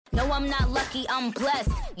No, I'm not lucky, I'm blessed.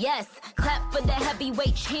 Yes, clap for the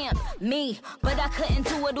heavyweight champ, me. But I couldn't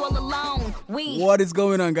do it all alone. What is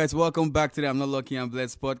going on, guys? Welcome back to the I'm Not Lucky, I'm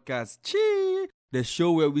Blessed podcast. Chee! The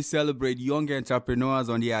show where we celebrate young entrepreneurs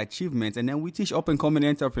on their achievements, and then we teach up-and-coming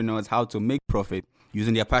entrepreneurs how to make profit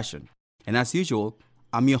using their passion. And as usual,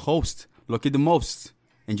 I'm your host, Lucky the Most.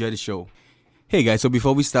 Enjoy the show. Hey guys, so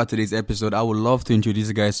before we start today's episode, I would love to introduce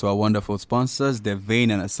you guys to our wonderful sponsors,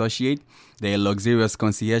 Devane & Associate. They're a luxurious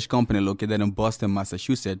concierge company located in Boston,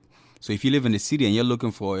 Massachusetts. So if you live in the city and you're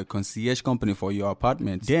looking for a concierge company for your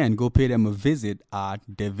apartment, then go pay them a visit at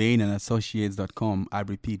devaneandassociates.com. I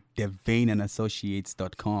repeat,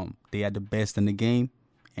 devaneandassociates.com. They are the best in the game,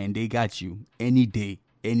 and they got you any day,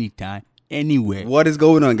 anytime, anywhere. What is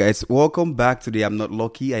going on, guys? Welcome back to the I'm Not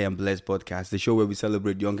Lucky, I Am Blessed podcast, the show where we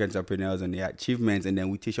celebrate young entrepreneurs and their achievements, and then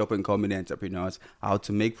we teach up-and-coming entrepreneurs how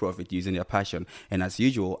to make profit using their passion. And as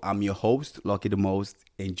usual, I'm your host, Lucky the Most.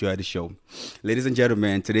 Enjoy the show. Ladies and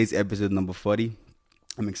gentlemen, today's episode number 40.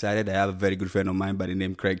 I'm excited. I have a very good friend of mine by the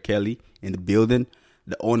name Craig Kelly in the building,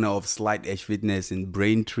 the owner of Slight Edge Fitness in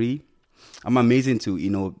Braintree. I'm amazing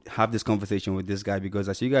to, have this conversation with this guy because,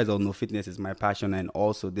 as you guys all know, fitness is my passion. And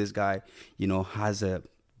also this guy, has a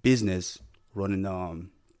business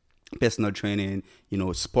running personal training,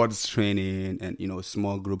 sports training and,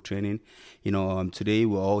 small group training. Today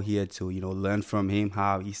we're all here to, learn from him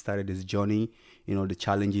how he started his journey, the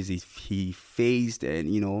challenges he faced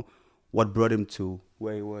and, what brought him to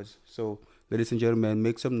where he was. So, ladies and gentlemen,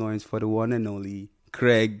 make some noise for the one and only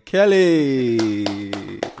Craig Kelly.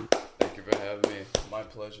 My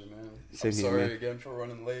pleasure, man. Same I'm here, sorry man. again for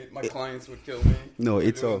running late. My clients would kill me. No, for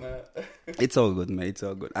it's all doing that. it's all good, man. It's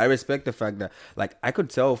all good. I respect the fact that, I could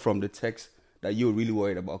tell from the text that you're really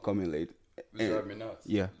worried about coming late. It drive me nuts.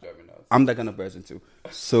 Yeah. Drive me nuts. I'm that kind of person too.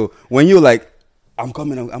 So when you're like, I'm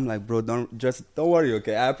coming, I'm like, bro, don't worry,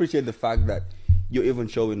 okay? I appreciate the fact that you're even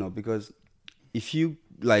showing up because if you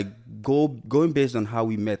going based on how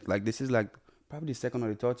we met, this is probably the second or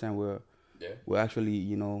the third time we're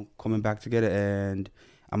actually, coming back together, and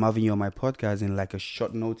I'm having you on my podcast in a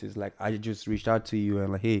short notice. I just reached out to you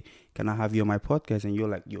and hey, can I have you on my podcast? And you're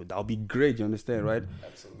like, yo, that'll be great. You understand, right?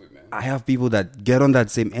 Absolutely, man. I have people that get on that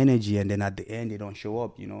same energy and then at the end they don't show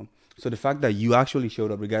up, So the fact that you actually showed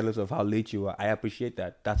up regardless of how late you are, I appreciate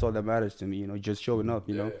that. That's all that matters to me, just showing up,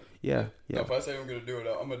 Yeah. No, if I say I'm going to do it,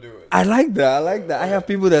 I'm going to do it. I like that. I have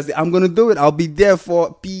people that say, I'm going to do it. I'll be there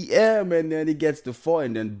for PM and then it gets to 4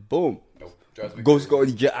 and then boom.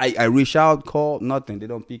 I reach out, call, nothing. They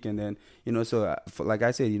don't pick, and then So, like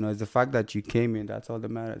I said, it's the fact that you came in. That's all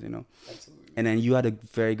that matters, Absolutely. And then you had a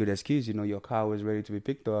very good excuse. Your car was ready to be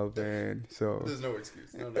picked up, and so There's no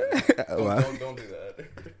excuse. No. Wow. Don't do that.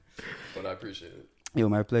 But I appreciate it. Yo,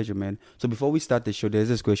 my pleasure, man. So before we start the show, there's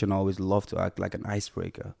this question I always love to act like an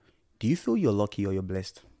icebreaker. Do you feel you're lucky or you're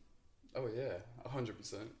blessed? Oh yeah,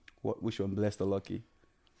 100%. Which one, blessed or lucky?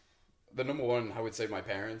 The number one, I would say my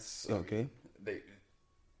parents. Okay.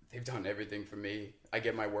 They've done everything for me. I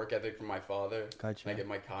get my work ethic from my father. Gotcha. And I get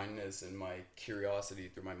my kindness and my curiosity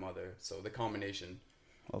through my mother. So the combination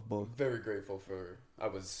of both. Very grateful for.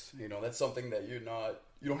 That's something that you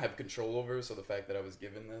don't have control over. So the fact that I was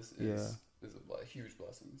given this is a huge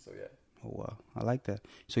blessing. So yeah. Oh wow, I like that.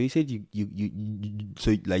 So you said you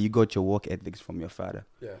got your work ethics from your father.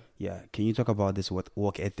 Yeah. Yeah. Can you talk about this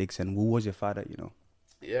work ethics and who was your father?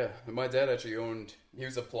 Yeah, my dad actually he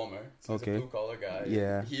was a plumber, so he's a blue-collar guy.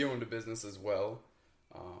 Yeah. He owned a business as well.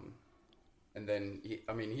 And then,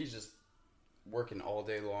 he's just working all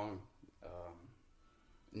day long.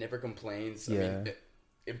 Never complains. Yeah.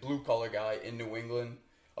 A blue-collar guy in New England,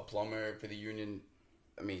 a plumber for the union.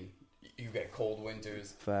 You get cold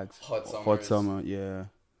winters. Facts. Hot summers. Hot summer, yeah.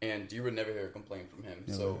 And you would never hear a complaint from him.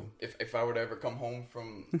 Yeah. So if I were to ever come home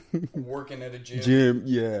from working at a gym,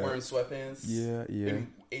 yeah, wearing sweatpants, yeah, in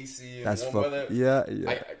AC and that's warm weather, yeah.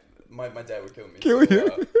 My dad would kill me. Kill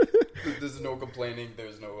you. There's no complaining.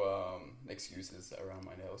 There's no excuses around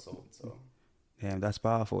my household. So. Damn, that's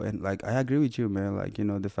powerful. And I agree with you, man.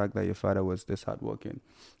 The fact that your father was this hardworking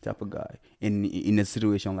type of guy in a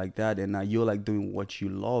situation like that, and now you're doing what you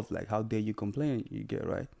love. How dare you complain? You get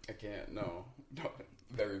right. I can't. No.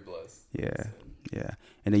 Very blessed. Yeah.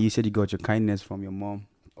 And then you said you got your kindness from your mom.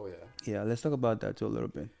 Oh yeah. Yeah, let's talk about that too a little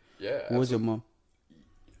bit. Yeah. Who was your mom?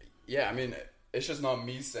 Yeah, it's just not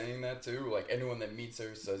me saying that too. Anyone that meets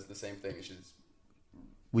her says the same thing. She's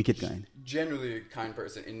wicked kind. Generally a kind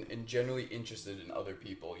person and generally interested in other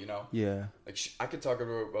people, Yeah. I could talk to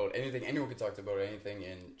her about anything. Anyone could talk to her about anything,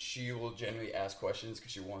 and she will generally ask questions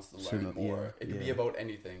because she wants to learn more. It could be about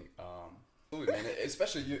anything. Absolutely, man.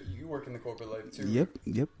 Especially you work in the corporate life too. Yep.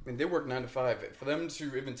 I mean, they work 9 to 5. For them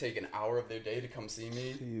to even take an hour of their day to come see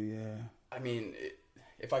me, Yeah. I mean,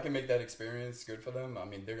 if I can make that experience good for them, I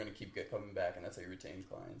mean, they're gonna keep coming back, and that's how you retain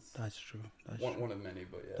clients. That's true. One of many,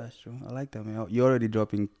 but yeah. That's true. I like that, man. You're already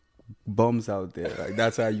dropping bombs out there. Like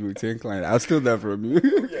that's how you retain clients. I'll steal that from you.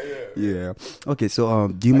 Yeah. Okay, so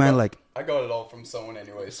do you mind like? I got it all from someone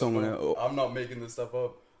anyway. Someone else. I'm not making this stuff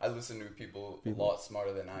up. I listen to people a lot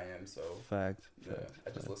smarter than I am. So Fact. I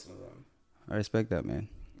just listen to them. I respect that, man.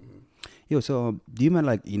 Mm-hmm. Yo, so do you mind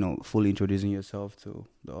like fully introducing yourself to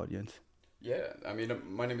the audience? Yeah, I mean,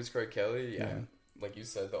 my name is Craig Kelly. Yeah. I'm, like you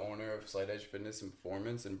said, the owner of Slight Edge Fitness and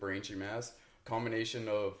Performance in Braintree, Mass. Combination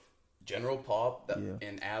of general pop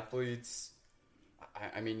and athletes.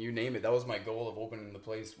 I mean, you name it. That was my goal of opening the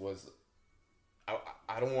place. Was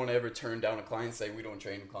I don't want to ever turn down a client and say we don't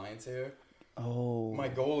train clients here. Oh. My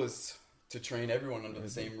goal is to train everyone under the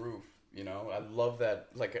same roof. I love that.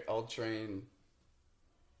 Like, I'll train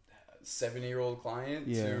a 70-year-old client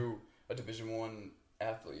to a Division I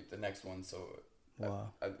athlete, the next one. So wow.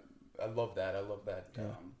 I love that. I love that. Yeah.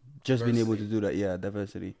 Just diversity. being able to do that,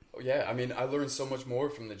 diversity. Oh, yeah, I mean, I learned so much more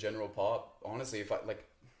from the general pop. Honestly, if I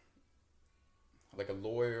like a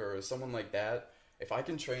lawyer or someone like that, if I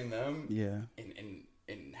can train them,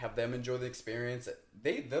 and have them enjoy the experience,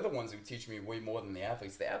 they're the ones who teach me way more than the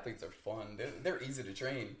athletes. The athletes are fun. They're easy to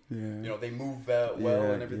train. Yeah. They move well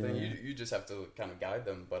and everything. Yeah. You just have to kind of guide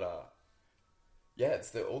them. But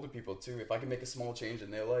it's the older people too. If I can make a small change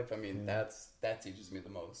in their life, I mean, that teaches me the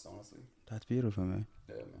most, honestly. That's beautiful, man.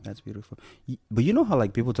 Yeah, man. That's beautiful. But you know how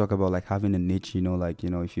like people talk about like having a niche,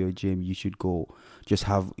 if you're a gym, you should go just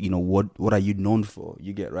have, what are you known for?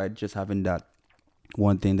 You get right? Just having that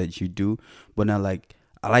one thing that you do. But now like,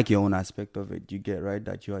 I like your own aspect of it. You get right?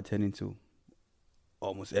 That you are attending to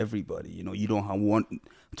almost everybody. You don't want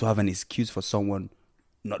to have an excuse for someone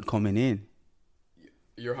not coming in.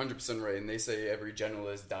 You're 100% right. And they say every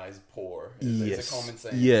generalist dies poor. It's a common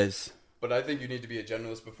saying. Yes. But I think you need to be a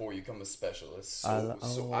generalist before you become a specialist.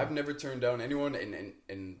 So I've never turned down anyone.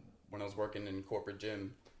 And when I was working in corporate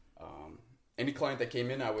gym, any client that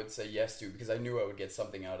came in, I would say yes to because I knew I would get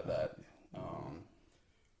something out of that.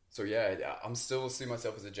 So yeah, I'm still see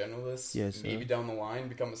myself as a generalist. Yes, maybe down the line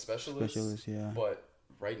become a specialist. Yeah. But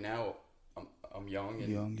right now, I'm young.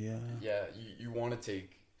 And yeah, you want to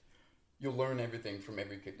take. You'll learn everything from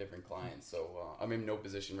every different client. So I'm in no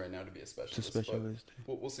position right now to be a specialist.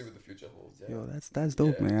 But we'll see what the future holds. Yeah. Yo, that's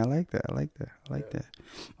dope, man. I like that.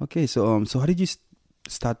 Okay, so how did you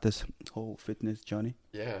start this whole fitness journey?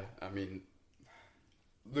 Yeah, I mean,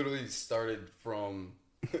 literally started from.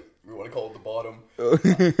 We want to call it the bottom.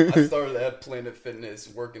 I started at Planet Fitness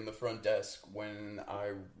working the front desk when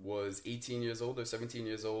I was 18 years old or 17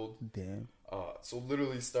 years old. Damn. So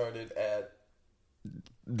literally started at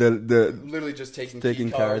the literally just taking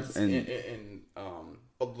key cards and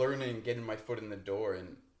but learning, getting my foot in the door,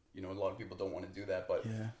 and a lot of people don't want to do that. But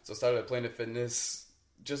so started at Planet Fitness,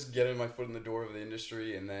 just getting my foot in the door of the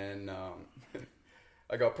industry, and then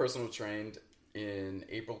I got personal trained in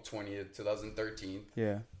April 20th, 2013.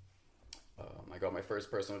 Yeah. I got my first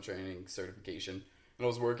personal training certification. And I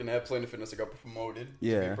was working at Planet Fitness. I got promoted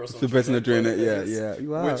to be personal trainer. Yeah.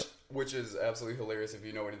 Wow. Which is absolutely hilarious if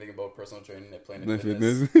you know anything about personal training at Planet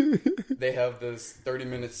Fitness. They have this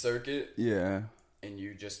 30-minute circuit. Yeah. And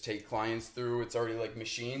you just take clients through. It's already like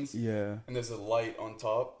machines. Yeah. And there's a light on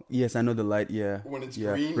top. Yes, I know the light. Yeah. When it's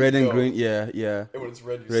green, red and green. Yeah. And when it's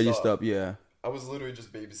red, you stop. Yeah. I was literally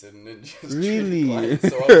just babysitting and just really. Clients.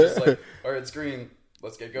 So I was just like, all right, it's green.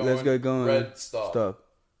 Let's get going. Let's get going. Red, stop.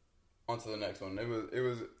 On to the next one. It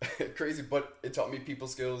was crazy, but it taught me people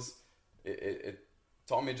skills. It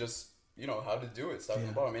taught me just how to do it, starting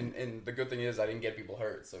from the bottom. And the good thing is I didn't get people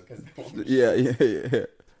hurt, so because they won't. Yeah.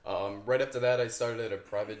 Right after that, I started at a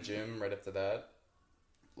private gym. Right after that,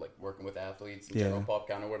 like working with athletes and general pop,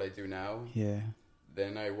 kind of what I do now. Yeah.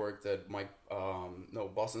 Then I worked at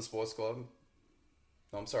Boston Sports Club.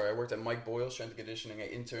 No, I'm sorry. I worked at Mike Boyle Strength and Conditioning. I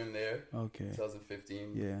interned there. Okay.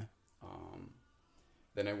 2015. Yeah.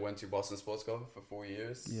 Then I went to Boston Sports Club for 4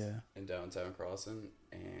 years. Yeah. In downtown Crossing.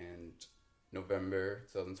 And November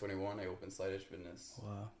 2021, I opened Slight Edge Fitness.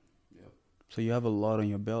 Wow. Yep. So you have a lot on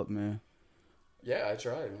your belt, man. Yeah, I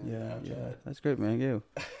tried, man. Yeah. That's great, man. Good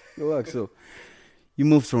work. So you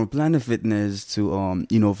moved from Planet Fitness to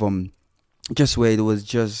from just where it was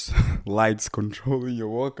just lights controlling your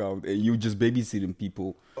workout and you just babysitting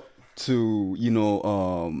people to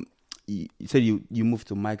you said you moved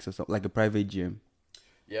to Mike's or something, like a private gym.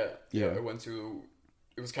 Yeah. I went to,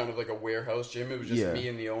 it was kind of like a warehouse gym. It was just me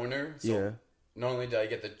and the owner. So not only did I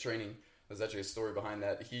get the training, there's actually a story behind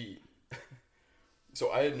that.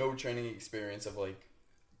 So I had no training experience of like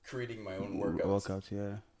creating my own workouts.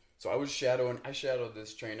 Yeah. So I shadowed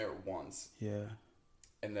this trainer once. Yeah.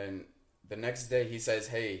 And then the next day he says,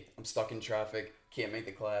 "Hey, I'm stuck in traffic, can't make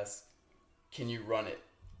the class. Can you run it?"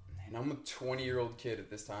 And I'm a 20-year-old kid at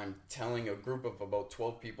this time telling a group of about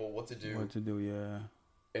 12 people what to do. Yeah.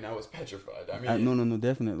 And I was petrified. I mean, no,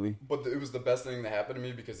 definitely. But it was the best thing that happened to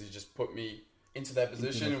me because he just put me into that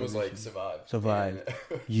position and was like, survive. And,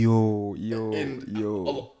 yo.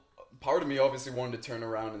 Part of me obviously wanted to turn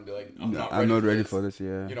around and be like, I'm not ready for this.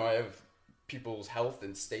 Yeah. You know, I have people's health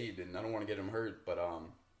and state, and I don't want to get them hurt. But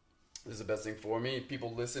this is the best thing for me.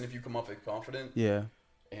 People listen if you come off as confident. Yeah.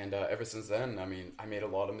 And ever since then, I mean, I made a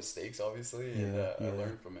lot of mistakes, obviously, and I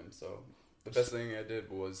learned from him. So the best thing I did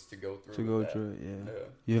was to go through it. Yeah.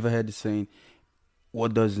 You ever had the saying,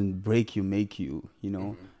 what doesn't break you, make you, you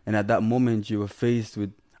know? Mm-hmm. And at that moment, you were faced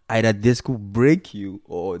with either this could break you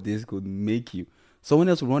or this could make you. Someone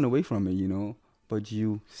else would run away from it, you know? But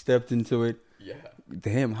you stepped into it. Yeah.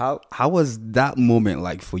 Damn, how was that moment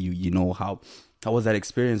like for you? You know, how was that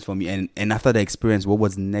experience for me? And after the experience, what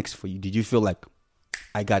was next for you? Did you feel like,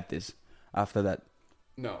 I got this after that?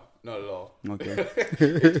 No, not at all. Okay.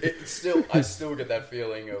 I still get that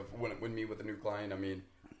feeling of when meet with a new client. I mean,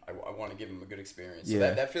 I want to give them a good experience. So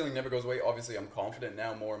that feeling never goes away. Obviously, I'm confident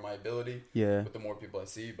now more in my ability. Yeah. With the more people I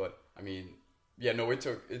see, but I mean, it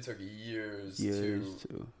took years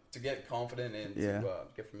to get confident and to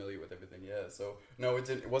get familiar with everything. Yeah. So no,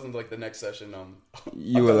 it wasn't like the next session.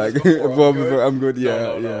 You were like, I'm good.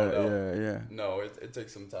 Yeah. No, it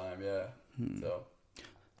takes some time. Yeah.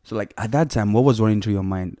 So like at that time, what was running through your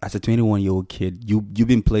mind as a 21-year-old kid? You've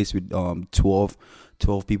been placed with 12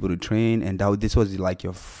 people to train, and this was like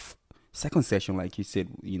your second session, like you said,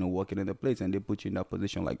 you know, working in the place, and they put you in that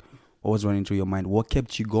position. Like, what was running through your mind? What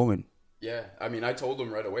kept you going? Yeah, I mean, I told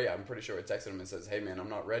him right away. I'm pretty sure I texted him and says, "Hey man, I'm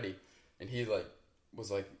not ready," and he was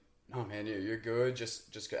like, "No man, you're good.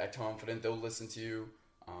 Just act confident. They'll listen to you."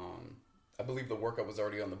 I believe the workout was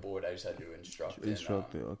already on the board. I just had to instruct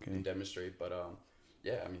and demonstrate, but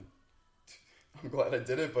yeah, I mean, I'm glad I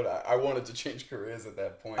did it, but I wanted to change careers at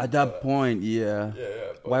that point. At that point, yeah.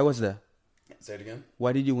 Yeah. Why was that? Say it again?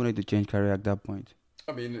 Why did you want to change career at that point?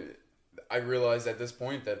 I mean, I realized at this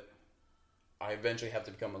point that I eventually have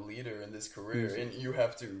to become a leader in this career, and you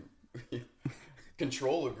have to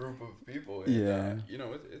control a group of people. And, you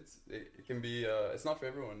know, it can be, it's not for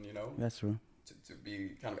everyone, you know? That's true. To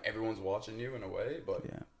be kind of everyone's watching you in a way, but,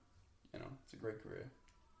 you know, it's a great career.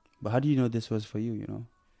 But how do you know this was for you, you know?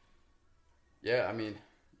 Yeah, I mean,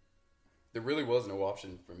 there really was no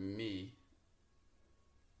option for me.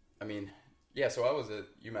 I mean, so I was at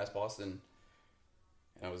UMass Boston,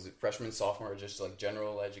 and I was a freshman, sophomore, just like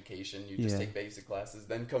general education. You just take basic classes.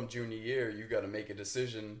 Then come junior year, you got to make a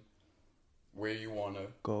decision where you want to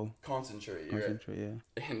go concentrate.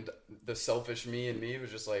 And the selfish me in me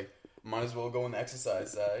was just like, might as well go on the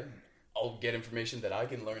exercise side. I'll get information that I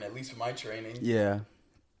can learn, at least for my training. Yeah.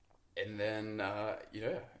 And then,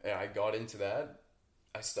 I got into that.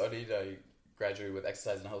 I studied. I graduated with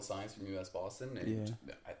exercise and health science from UMass Boston. And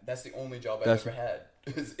that's the only job I've ever had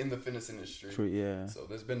is in the fitness industry. True, yeah. So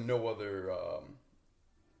there's been no other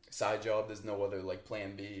side job. There's no other like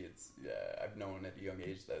plan B. I've known at a young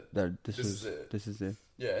age that this is it. This is it.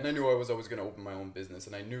 Yeah, and I knew I was always going to open my own business,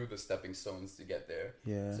 and I knew the stepping stones to get there.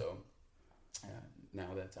 Yeah. So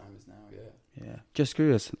now that time is now. Yeah. Yeah. Just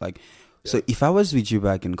curious, like. So if I was with you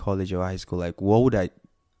back in college or high school, like what would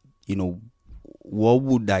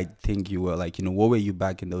I think you were? Like, you know, what were you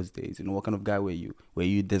back in those days? You know, what kind of guy were you? Were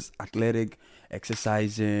you this athletic,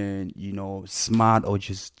 exercising, you know, smart, or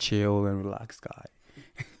just chill and relaxed guy?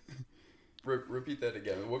 Repeat that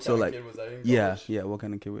again. What kind of kid was I in college? Yeah. What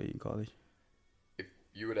kind of kid were you in college? If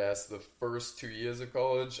you would ask the first 2 years of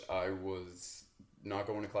college, I was not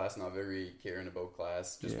going to class, not very caring about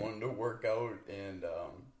class, just wanted to work out and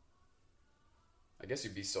I guess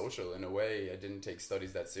you'd be social in a way. I didn't take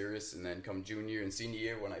studies that serious, and then come junior and senior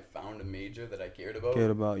year when I found a major that I cared about.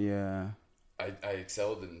 I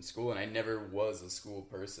excelled in school, and I never was a school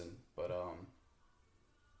person. But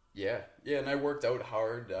and I worked out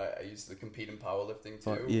hard. I used to compete in powerlifting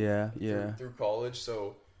too. Through college,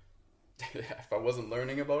 so if I wasn't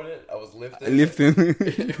learning about it, I was lifting.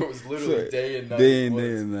 It was literally day and night. Day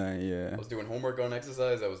and night. Yeah. I was doing homework on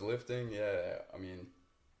exercise. I was lifting. Yeah. I mean.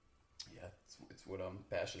 It's what I'm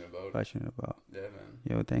passionate about. Yeah, man.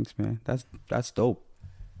 Yo, thanks, man. That's dope.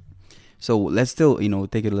 So let's still, you know,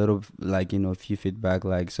 take it a little, like, you know, a few feet back.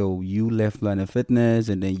 Like, so you left Planet Fitness,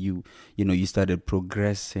 and then you started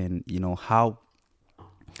progressing. You know,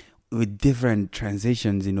 with different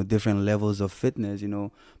transitions, different levels of fitness,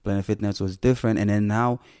 Planet Fitness was different. And then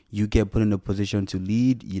now you get put in a position to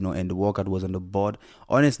lead, and the workout was on the board.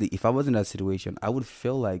 Honestly, if I was in that situation, I would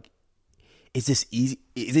feel like, is this easy?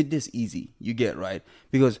 Is it this easy? You get, right?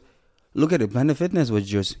 Because look at it. Planet Fitness was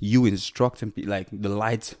just you instructing people, like the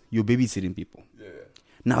lights, you're babysitting people. Yeah.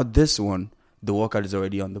 Now this one, the workout is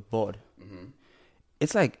already on the board. Mm-hmm.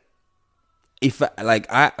 It's like,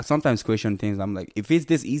 I sometimes question things. I'm like, if it's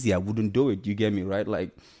this easy, I wouldn't do it. You get me,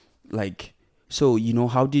 right? So,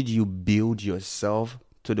 how did you build yourself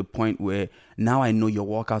to the point where now I know your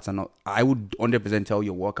workouts are not, I would 100% tell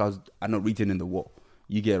your workouts are not written in the wall.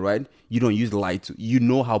 You get, right? You don't use light. You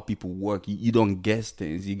know how people work. You don't guess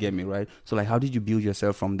things. You get me, right? So, how did you build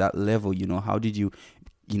yourself from that level? How did you,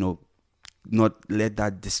 not let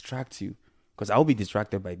that distract you? Because I'll be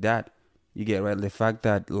distracted by that. You get, right? The fact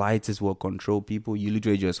that lights is what control people, you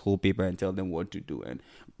literally just hold paper and tell them what to do.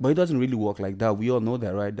 But it doesn't really work like that. We all know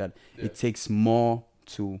that, right? That it takes more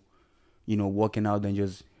to, working out than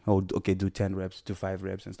just, do 10 reps, do 5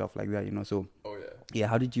 reps and stuff like that, So, yeah,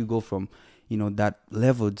 how did you go from, that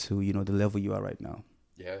level to, the level you are right now?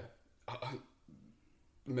 Yeah.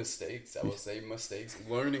 Mistakes, I will say mistakes,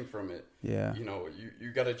 learning from it. Yeah.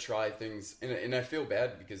 You got to try things. And I feel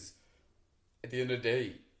bad because at the end of the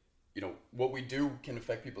day, what we do can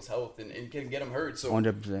affect people's health and can get them hurt. So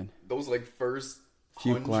 100%. Those first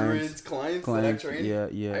few clients that I trained,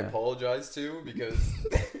 yeah. I apologize to because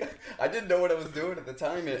I didn't know what I was doing at the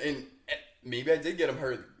time. And maybe I did get them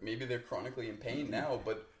hurt. Maybe they're chronically in pain now.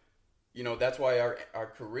 But, that's why our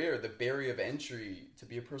career, the barrier of entry to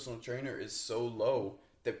be a personal trainer is so low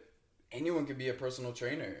that anyone can be a personal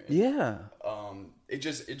trainer. Yeah. It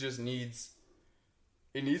just needs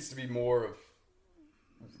to be more of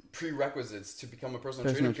prerequisites to become a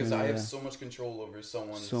personal trainer because I have so much control over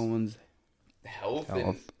someone's health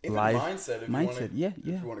and even life, mindset. If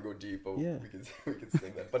you want to go deep, we can say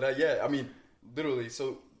that. But I mean, literally,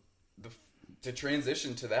 so to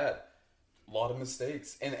transition to that, a lot of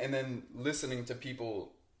mistakes, and then listening to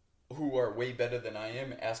people who are way better than I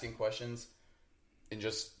am, asking questions, and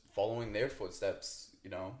just following their footsteps.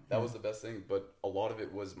 That was the best thing. But a lot of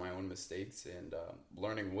it was my own mistakes and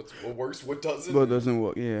learning what works, what doesn't. What doesn't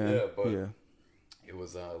work, It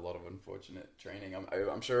was a lot of unfortunate training.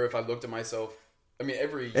 I'm sure if I looked at myself,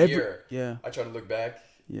 every year, I try to look back,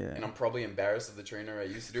 and I'm probably embarrassed of the trainer I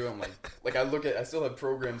used to do. I'm like I still have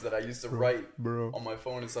programs that I used to write on my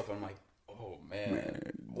phone and stuff. I'm like, oh man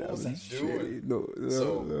what was I doing? No.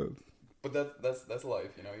 But that's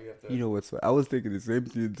life, you have to. You know what's funny? I was thinking the same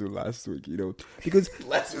thing to last week, because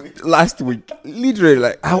last week,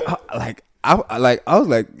 literally, I was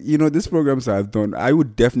like, these programs I've done, I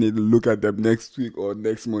would definitely look at them next week or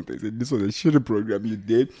next month and say, this was a shitty program you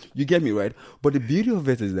did. You get me, right? But the beauty of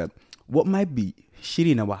it is that what might be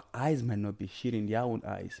shitty in our eyes might not be shitty in their own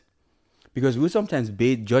eyes, because we sometimes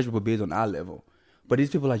judge people based on our level, but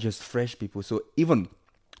these people are just fresh people. So even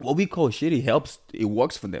what we call shitty helps. It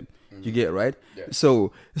works for them. You get, right? Yeah.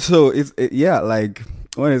 So it's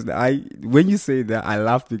honestly, when you say that, I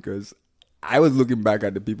laugh because I was looking back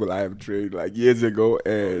at the people I have trained years ago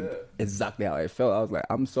and exactly how I felt. I was like,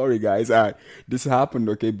 I'm sorry guys, this happened,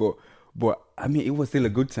 okay, but it was still a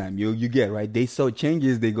good time. You get, right? They saw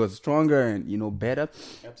changes, they got stronger and better.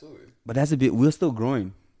 Absolutely. But that's we're still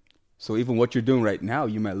growing. So even what you're doing right now,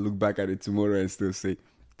 you might look back at it tomorrow and still say,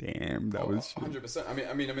 damn, that was 100%.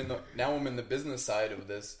 I'm in the business side of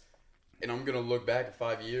this. And I'm going to look back at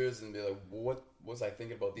 5 years and be like, what was I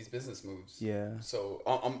thinking about these business moves? Yeah. So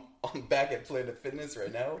I'm back at Planet Fitness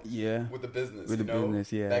right now. Yeah. With the business.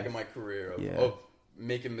 Business, yeah. Back in my career of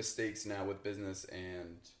making mistakes now with business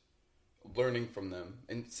and learning from them.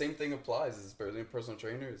 And same thing applies as a personal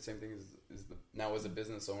trainer. The same thing is now as a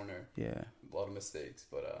business owner. Yeah. A lot of mistakes,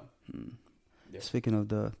 but Speaking of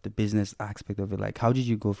the business aspect of it, how did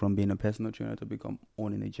you go from being a personal trainer to become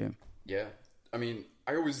owning a gym? Yeah.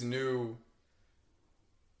 I always knew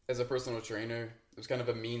as a personal trainer, it was kind of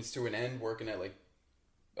a means to an end, working at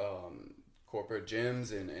corporate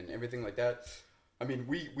gyms and everything like that.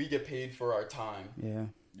 We get paid for our time. Yeah.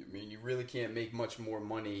 You really can't make much more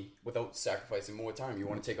money without sacrificing more time. You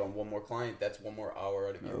want to take on one more client, that's one more hour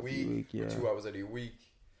out of your week, or 2 hours out of your week.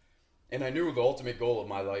 And I knew the ultimate goal of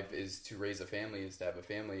my life is to raise a family, is to have a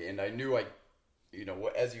family. And I knew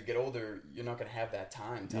as you get older, you're not going to have that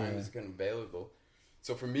time. Time isn't going to be available.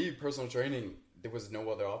 So for me, personal training, there was no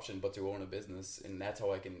other option but to own a business. And that's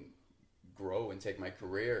how I can grow and take my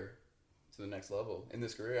career to the next level in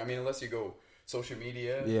this career. Unless you go social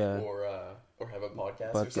media or have a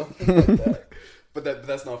podcast or something like that. But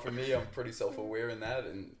that's not for me. I'm pretty self-aware in that.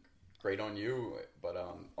 And great on you. But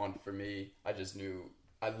for me, I just knew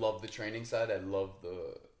I love the training side. I love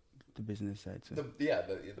the business side. So.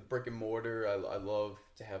 The brick and mortar. I love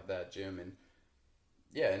to have that gym, and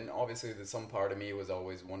and obviously there's some part of me was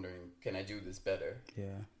always wondering, can I do this better?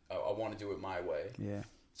 Yeah. I want to do it my way. Yeah.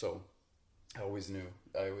 So I always knew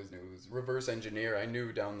it was reverse engineer. I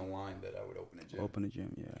knew down the line that I would open a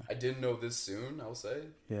gym. Yeah. I didn't know this soon, I'll say.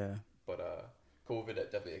 Yeah. But COVID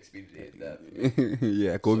definitely expedited that.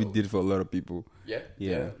 Yeah, COVID did for a lot of people.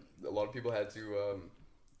 Yeah. A lot of people had to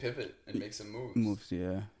pivot and make some moves.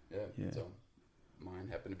 Yeah. So mine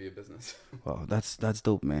happened to be a business. Wow, that's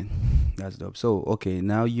dope, man. That's dope. So okay,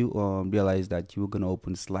 now you realize that you were gonna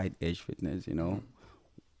open Slight Edge Fitness. You know,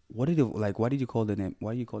 Why did you call the name?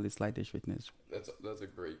 Why do you call it Slight Edge Fitness? That's a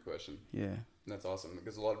great question. Yeah, that's awesome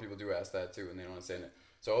because a lot of people do ask that too, and they don't understand it.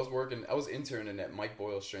 So I was interning at Mike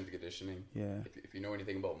Boyle Strength and Conditioning. Yeah. If you know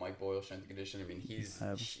anything about Mike Boyle Strength and Conditioning, I mean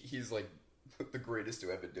he's like the greatest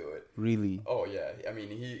to ever do it. Really? Oh yeah. I mean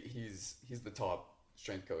he's the top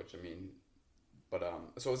strength coach. I mean, but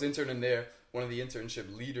so I was interning there. One of the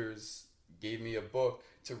internship leaders gave me a book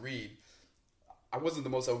to read. I wasn't the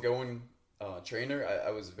most outgoing trainer.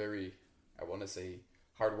 I was very, I want to say,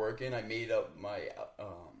 hardworking. I made up my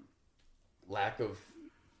lack of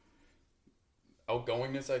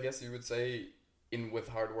outgoingness, I guess you would say, with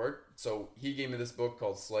hard work. So he gave me this book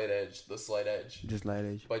called The Slight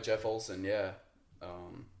Edge by Jeff Olson. Yeah.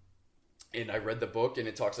 And I read the book, and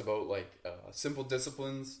it talks about like simple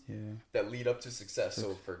disciplines that lead up to success.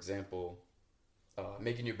 So for example,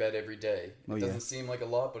 making your bed every day. It doesn't seem like a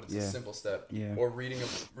lot, but it's a simple step. Yeah. Or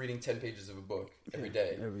reading 10 pages of a book every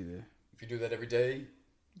day. Every day. If you do that every day,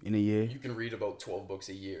 in a year, you can read about 12 books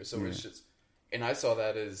a year. So it's just, and I saw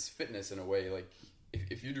that as fitness in a way. Like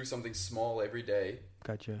if you do something small every day,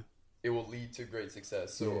 gotcha, it will lead to great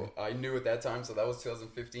success. So I knew at that time. So that was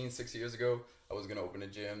 2015, 6 years ago. I was gonna open a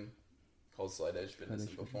gym called Slight Edge Fitness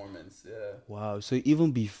and Performance. Yeah. Wow. So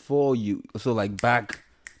even before back.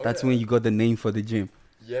 That's when you got the name for the gym.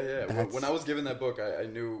 Yeah. When I was given that book, I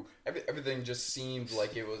knew everything just seemed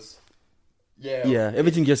like it was. Yeah. Yeah.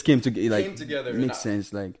 Everything just came together. Like, came together. Makes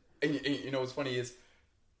sense. Like. And you know what's funny is,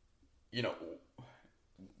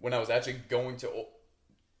 when I was actually going to,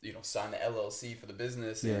 sign the LLC for the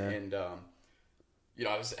business, and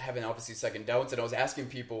I was having obviously second doubts, and I was asking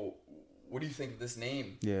people, what do you think of this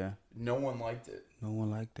name? Yeah. No one liked it. No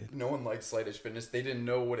one liked Slight Edge Fitness. They didn't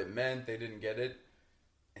know what it meant. They didn't get it.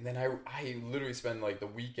 And then I literally spent like the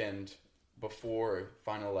weekend before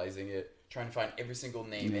finalizing it trying to find every single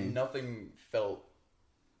name, and nothing felt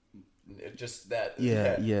just that.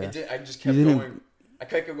 Yeah. I just kept going. I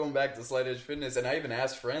kept going back to Slight Edge Fitness, and I even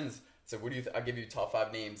asked friends. I said, "What do you? I give you top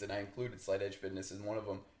 5 names," and I included Slight Edge Fitness as one of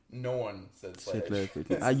them. No one said Slight Edge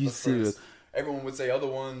Fitness. Are you serious? Everyone would say other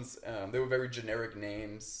ones. They were very generic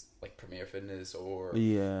names, like Premier Fitness or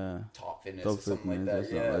Top Fitness or something like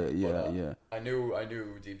that. Yeah. I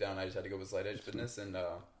knew deep down I just had to go with Slight Edge Fitness, and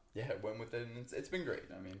I went with it, and it's been great.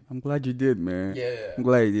 I mean, I'm glad you did, man. Yeah. I'm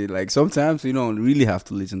glad you did. Like sometimes you don't really have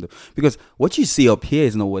to listen to, because what you see up here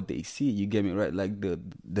is not what they see. You get me right? Like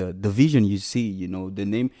the vision you see, the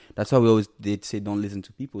name. That's why they'd say don't listen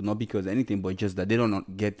to people, not because anything, but just that they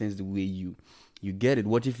don't get things the way you get it.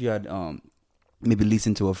 What if you had maybe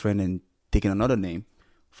listen to a friend and taking another name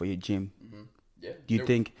for your gym? Mm-hmm. Yeah. Do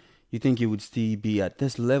you think you would still be at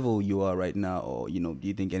this level you are right now, or do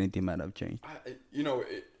you think anything might have changed?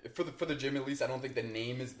 For the gym at least, I don't think the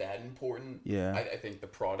name is that important. Yeah. I think the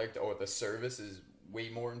product or the service is way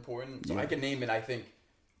more important. So I can name it, I think,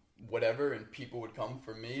 whatever, and people would come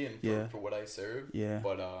for me and for what I serve. Yeah.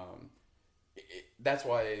 But that's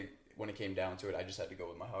why when it came down to it, I just had to go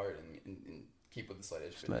with my heart and keep with the Slight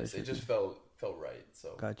Edge Fitness. It just felt right.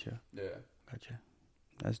 So gotcha. Yeah. Gotcha.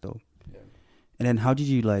 That's dope. Yeah. And then how did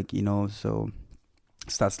you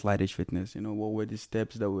start Slight Edge Fitness? What were the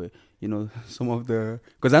steps that were, some of the,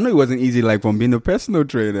 because I know it wasn't easy, like from being a personal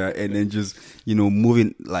trainer and then just,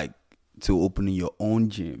 moving like to opening your own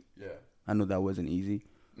gym. Yeah. I know that wasn't easy.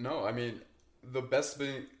 No, I mean, the best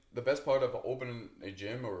part of opening a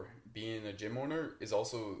gym or being a gym owner is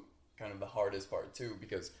also kind of the hardest part too,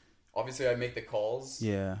 because obviously I make the calls.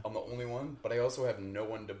 Yeah. I'm the only one, but I also have no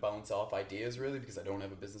one to bounce off ideas really, because I don't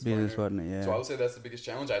have a business partner. Yeah. So I would say that's the biggest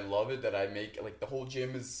challenge. I love it that I make, like, the whole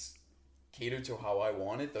gym is catered to how I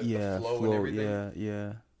want it, the flow and everything.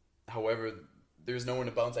 Yeah. However, there's no one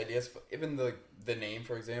to bounce ideas. Even the name,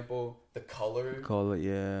 for example, the color.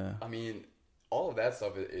 Yeah. I mean, all of that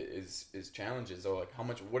stuff is challenges, or like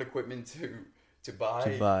what equipment to buy.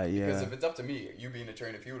 Because if it's up to me, you being a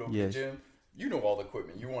trainer, if you would open a gym, all the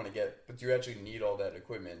equipment you want to get, but you actually need all that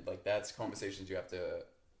equipment. Like, that's conversations you have to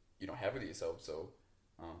have with yourself. So,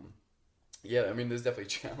 yeah, I mean, there's definitely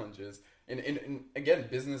challenges. And again,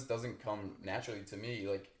 business doesn't come naturally to me.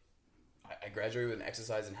 Like, I graduated with an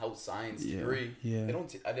exercise and health science degree. Yeah.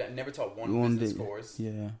 I never taught one business course.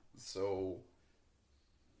 Yeah. So,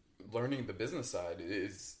 learning the business side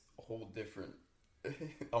is a whole different.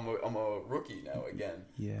 I'm a rookie now again.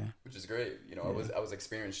 Yeah. Which is great. I was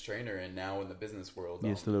experienced trainer, and now in the business world,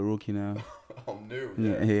 you're still a rookie now. I'm new.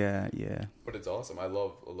 Yeah. But it's awesome. I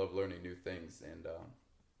love learning new things, and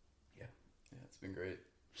it's been great.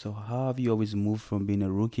 So how have you always moved from being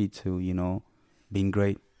a rookie to being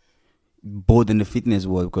great, both in the fitness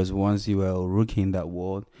world? Because once you were a rookie in that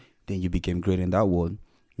world, then you became great in that world.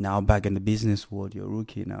 Now back in the business world, you're a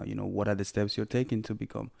rookie now. What are the steps you're taking to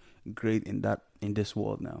become great in this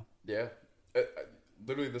world now? Yeah,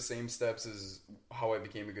 literally the same steps as how I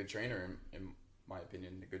became a good trainer, in my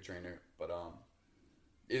opinion, a good trainer. But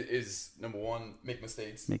it is number one, make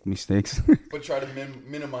mistakes. But try to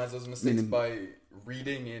minimize those mistakes by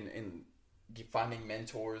reading and finding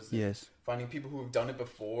mentors. Yes. Finding people who have done it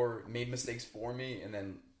before, made mistakes for me, and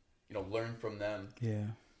then learn from them. Yeah.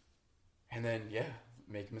 And then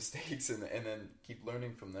make mistakes and then keep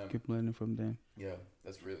learning from them. Yeah,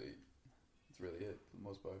 that's really it for the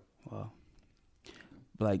most part. Wow.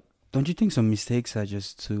 Like, don't you think some mistakes are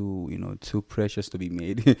just too precious to be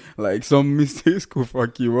made? Like, some mistakes could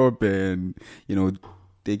fuck you up and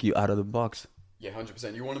take you out of the box. Yeah,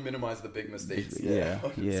 100%. You want to minimize the big mistakes. Yeah.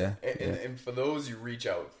 And for those you reach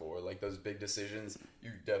out for, like those big decisions,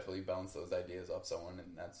 you definitely bounce those ideas off someone,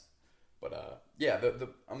 and that's. But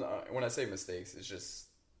when I say mistakes, it's just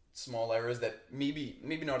small errors that maybe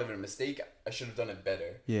not even a mistake. I should have done it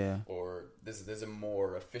better. Yeah. Or there's a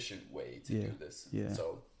more efficient way to do this. Yeah.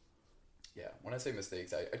 So, when I say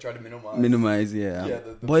mistakes, I try to minimize. Yeah. Yeah,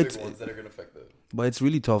 the big ones that are gonna affect the. But it's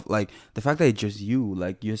really tough. Like the fact that it's just you,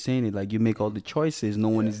 like you're saying it, like you make all the choices. No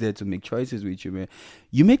one is there to make choices with you, man.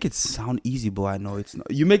 You make it sound easy, but I know it's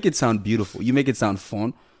not. You make it sound beautiful. You make it sound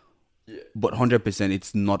fun. Yeah. But 100%,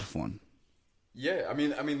 it's not fun. Yeah, I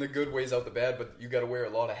mean the good weighs out the bad, but you got to wear a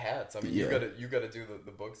lot of hats. I mean, you got to do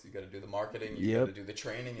the books, you got to do the marketing, you got to do the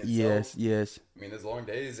training itself. Yes. I mean, there's long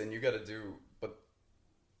days, and you got to do. But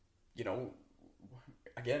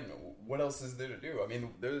again, what else is there to do? I mean,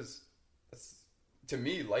 to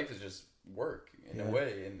me, life is just work in a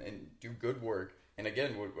way, and do good work. And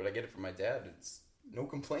again, what I get it from my dad, it's no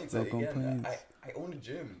complaints. I own a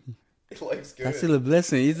gym. Life's good. That's still a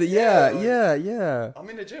blessing. Yeah. I'm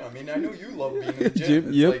in the gym. I mean, I know you love being in the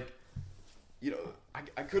gym. It's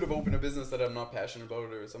like, I could have opened a business that I'm not passionate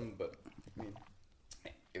about or something, but I mean,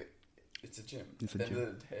 it's a gym. At the end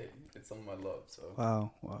of the day, it's something I love. So.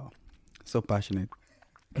 Wow. So passionate.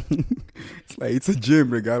 It's like, it's a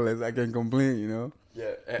gym regardless. I can't complain,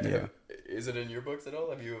 Yeah. Is it in your books at all?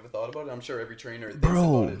 Have you ever thought about it? I'm sure every trainer thinks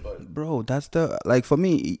about it, but. Bro, that's for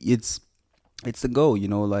me, it's the goal,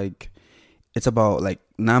 like. It's about, like,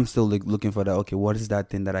 now I'm still looking for that, okay, what is that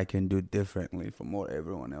thing that I can do differently from what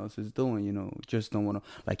everyone else is doing, just don't want to,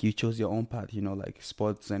 like, you chose your own path, like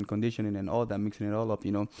sports and conditioning and all that, mixing it all up,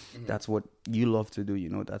 Mm-hmm. That's what you love to do,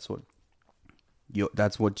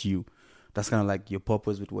 that's kind of like your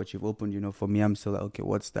purpose with what you've opened, for me, I'm still like, okay,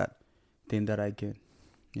 what's that thing that I can,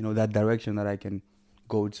 that direction that I can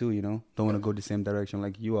go to, don't want to go the same direction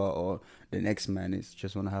like you are, or the next man is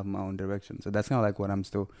just want to have my own direction. So that's kind of like what I'm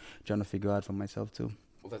still trying to figure out for myself too.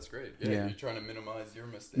 Well, that's great. Yeah. You're trying to minimize your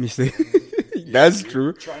mistakes. That's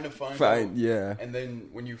true. Trying to find out. And then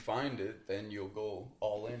when you find it, then you'll go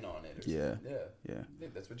all in on it. Yeah. I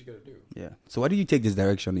think that's what you got to do. Yeah. So why did you take this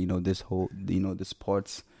direction? This whole, the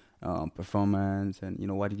sports performance, and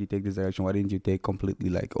why did you take this direction? Why didn't you take completely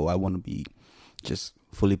like, I want to be just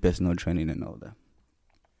fully personal training and all that?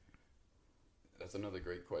 That's another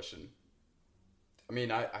great question. I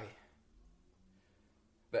mean,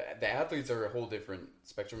 the athletes are a whole different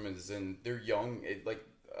spectrum, and they're young.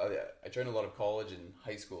 I train a lot of college and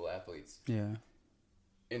high school athletes. Yeah.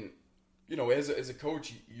 And as a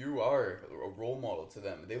coach, you are a role model to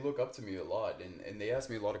them. They look up to me a lot, and they ask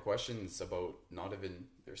me a lot of questions about not even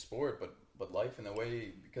their sport, but life in a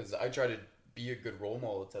way, because I try to be a good role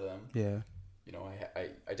model to them. Yeah. I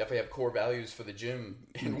definitely have core values for the gym,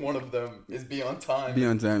 and one of them is be on time. Be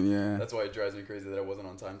on time, yeah. That's why it drives me crazy that I wasn't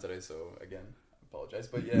on time today. So again, I apologize,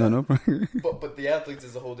 but yeah. No problem. but the athletes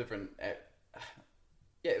is a whole different.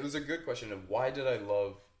 Yeah, it was a good question of why did I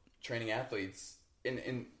love training athletes,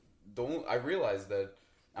 I realized that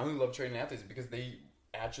I only love training athletes because they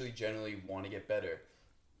actually generally want to get better.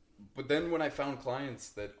 But then when I found clients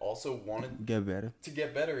that also wanted to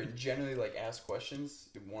get better and generally like ask questions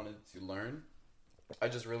and wanted to learn, I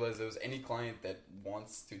just realized there was any client that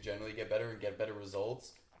wants to generally get better and get better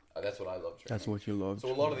results. That's what I love training. That's what you love.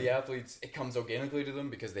 So a lot of the athletes, it comes organically to them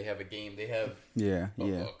because they have a game. They have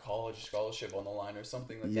a college scholarship on the line or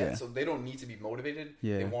something like that. So they don't need to be motivated.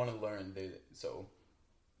 They want to learn.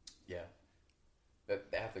 The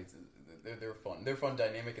athletes, they're fun. They're fun,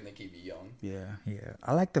 dynamic, and they keep you young. Yeah.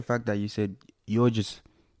 I like the fact that you said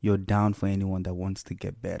you're down for anyone that wants to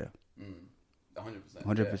get better. 100%.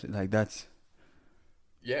 100%. Like that's.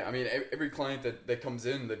 Yeah, I mean, every client that comes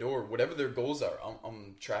in the door, whatever their goals are,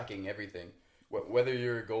 I'm tracking everything. Whether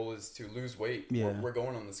your goal is to lose weight, we're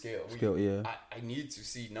going on the scale. I need to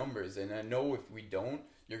see numbers, and I know if we don't,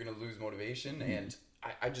 you're going to lose motivation, and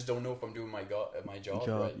I just don't know if I'm doing my job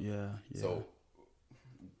right. Yeah. So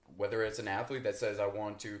whether it's an athlete that says, I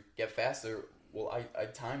want to get faster, well, I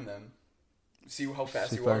time them, see how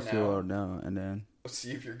fast you are now, and then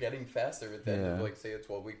see if you're getting faster at the end of, like, say, a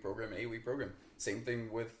 12-week program, an 8-week program. Same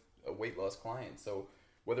thing with a weight loss client. So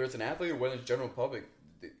whether it's an athlete or whether it's general public,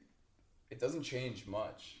 it doesn't change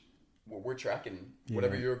much. We're tracking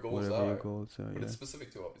whatever your goals are. But it's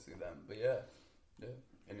specific to, obviously, them. But yeah.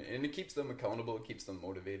 And it keeps them accountable. It keeps them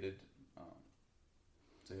motivated.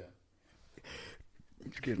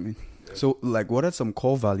 Excuse me. Yeah. So, like, what are some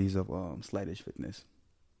core values of Slide Edge Fitness?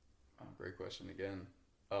 Great question again.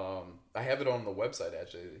 I have it on the website,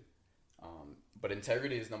 actually. But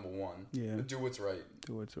integrity is number one. Yeah. Do what's right.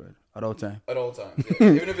 At all times. At all times.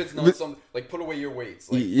 Yeah. Even if it's not something, like, put away your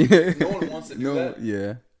weights. Like, no one wants to do that.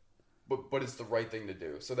 Yeah. But it's the right thing to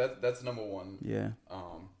do. So that's number one. Yeah.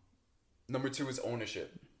 Number two is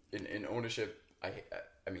ownership. In ownership,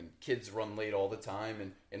 I mean, kids run late all the time,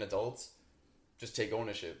 and in adults, just take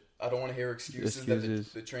ownership. I don't want to hear excuses.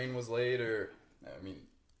 That the train was late, or, I mean,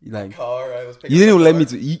 like, car, I was picking you didn't even let me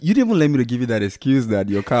to. You didn't even let me to give you that excuse that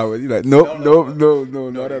your car was. You're like, no,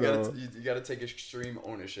 not at all. You got to take extreme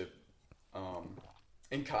ownership.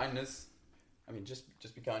 And kindness. I mean, just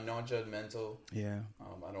be kind, non-judgmental. Yeah.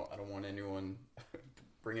 I don't want anyone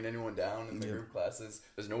bringing anyone down in the group classes.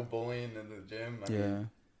 There's no bullying in the gym. I mean,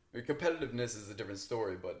 competitiveness is a different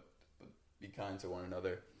story, but be kind to one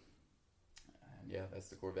another. Yeah, that's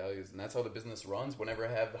the core values. And that's how the business runs. Whenever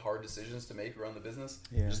I have the hard decisions to make around the business,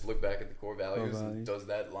 just look back at the core values. And does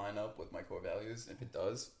that line up with my core values? If it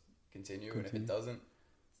does, continue. And if it doesn't,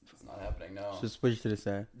 it's not happening now. Just switch to the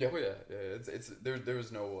side. Yeah.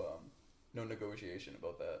 There's no negotiation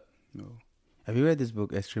about that. No. Have you read this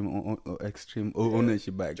book, Extreme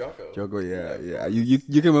Ownership by Jocko? Yeah.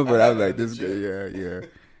 You came up with that, like, this guy. Yeah.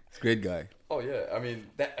 He's a great guy. Oh, yeah. I mean,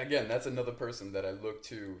 that's another person that I look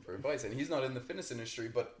to for advice. And he's not in the fitness industry,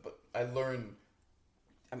 but I learned...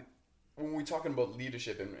 I mean, when we're talking about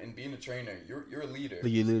leadership and being a trainer, you're a leader.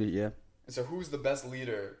 You're a leader, yeah. And so who's the best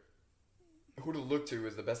leader? Who to look to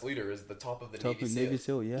as the best leader is the top of the Navy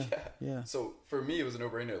SEAL. Yeah. So for me, it was a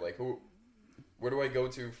no-brainer. Like, where do I go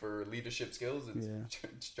to for leadership skills?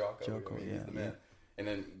 It's Jocko. I mean, he's the man. And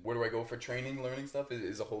then where do I go for training, learning stuff?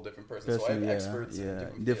 Is a whole different person. So I have experts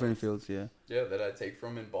in different fields. Yeah, that I take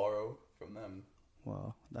from and borrow from them.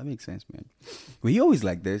 Wow, that makes sense, man. Were you always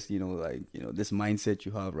like this? This mindset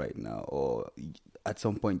you have right now, or at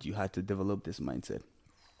some point you had to develop this mindset?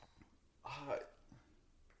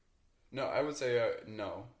 No, I would say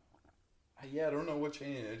no. I don't know what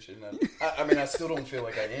changed. I mean, I still don't feel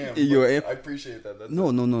like I am. I appreciate that. That's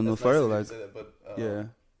no. That's For real, nice to say that, but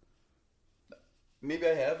maybe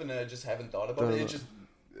I have, and I just haven't thought about it. It just,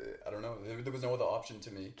 I don't know. There was no other option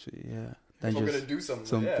to me. Yeah. If I'm gonna do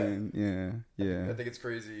something. Yeah. I think it's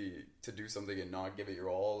crazy to do something and not give it your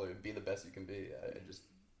all or be the best you can be. It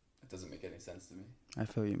doesn't make any sense to me. I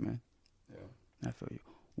feel you, man. Yeah. I feel you.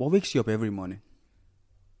 What wakes you up every morning?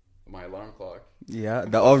 My alarm clock. Yeah,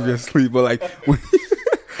 that obviously, but like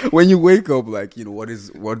when you wake up, like,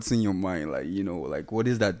 what's in your mind, like, what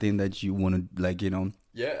is that thing that you want to, like,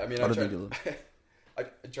 Yeah, I mean, I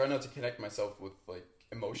try not to connect myself with, like,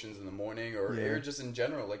 emotions in the morning or just in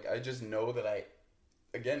general. Like, I just know that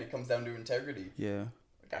again, it comes down to integrity. Yeah.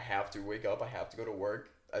 Like, I have to wake up. I have to go to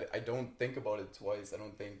work. I don't think about it twice. I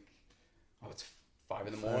don't think, it's 5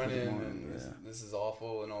 in the morning and this is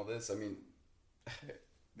awful and all this. I mean,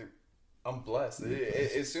 I'm blessed.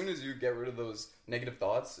 As soon as you get rid of those negative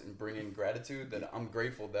thoughts and bring in gratitude, then I'm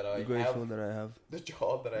grateful that I have the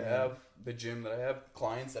job that I have, the gym that I have,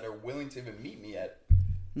 clients that are willing to even meet me at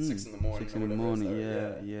 6 in the morning. 6 in the morning,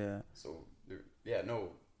 yeah. So,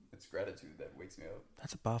 it's gratitude that wakes me up.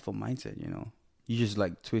 That's a powerful mindset, You just,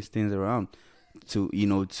 like, twist things around to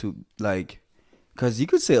like, because you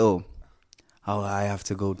could say, oh, I have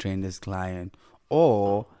to go train this client,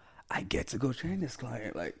 or I get to go train this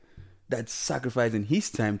client, like, that's sacrificing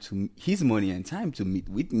his time his money and time to meet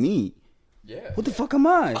with me. Yeah. What the fuck am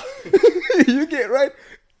I? You get right?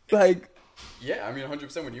 Like. Yeah, I mean,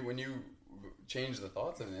 100%. When you change the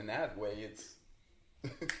thoughts in that way, it's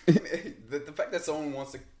the fact that someone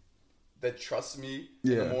that trusts me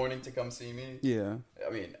in the morning to come see me. Yeah.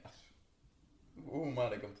 I mean, who am I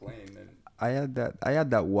to complain? And I had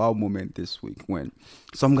that wow moment this week when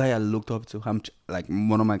some guy I looked up to, like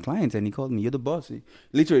one of my clients, and he called me, "You're the boss."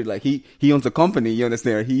 Literally, like he owns a company. You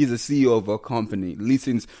understand? He is a CEO of a company.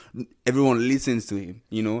 Everyone listens to him.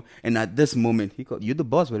 You know. And at this moment, he called, "You're the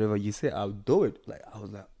boss. Whatever you say, I'll do it." Like I was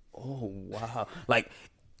like, "Oh wow!" Like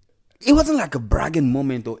it wasn't like a bragging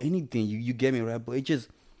moment or anything. You get me right? But it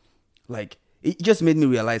just made me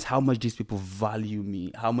realize how much these people value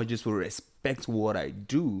me, how much these people respect what I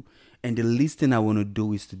do. And the least thing I want to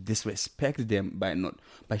do is to disrespect them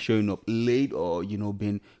by showing up late or,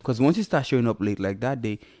 because once you start showing up late like that,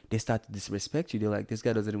 they start to disrespect you. They're like, this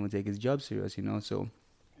guy doesn't even take his job serious, so.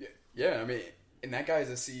 Yeah, I mean, and that guy is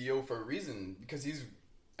a CEO for a reason, because he's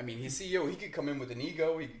CEO. He could come in with an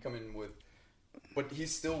ego. He could come in but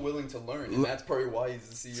he's still willing to learn. And that's probably why he's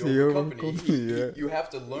the CEO of the company. You have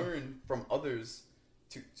to learn from others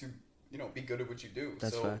to be good at what you do.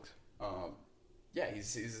 That's facts. Yeah,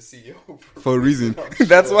 he's a CEO for a reason.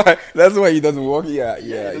 That's why he doesn't work. Yeah. He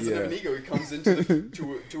doesn't have an ego. He comes into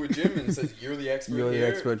to a gym and says, "You're the expert here. You're the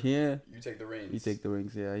expert here. You take the reins." You take the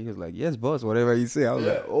reins. Yeah. He was like, "Yes, boss. Whatever you say." I was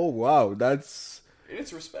like, "Oh wow, that's." And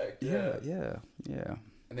it's respect. Yeah.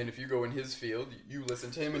 And then if you go in his field, you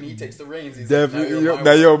listen to him, and he takes the reins. He's definitely like,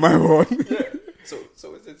 now you're my one. Yeah. So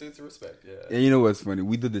it's respect, yeah. And you know what's funny?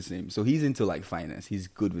 We do the same. So he's into like finance. He's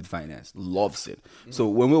good with finance. Loves it. Mm-hmm. So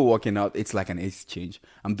when we're working out, it's like an exchange.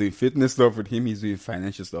 I'm doing fitness stuff with him. He's doing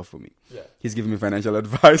financial stuff for me. Yeah. He's giving me financial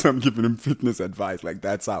advice. I'm giving him fitness advice. Like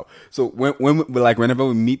that's how. So whenever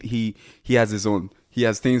we meet, he has his own. He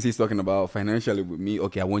has things he's talking about financially with me.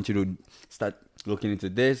 Okay, I want you to start looking into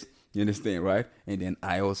this. You understand, right? And then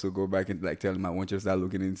I also go back and like tell him I want you to start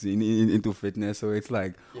looking into fitness. So it's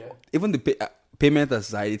like, even the payment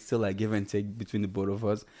aside, it's still like give and take between the both of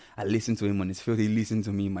us. I listen to him on his field. He listens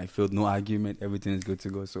to me in my field. No argument. Everything is good to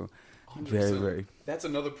go. So 100%. very, very. That's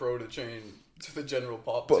another pro to train to the general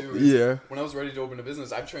pop too. Yeah. When I was ready to open a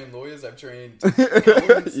business, I've trained lawyers. I've trained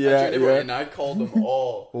accountants. And I called them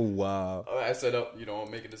all. Oh wow. I set up, I'll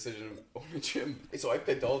make a decision on a gym. So I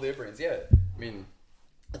picked all their brands. Yeah. I mean,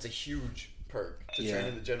 that's a huge perk to train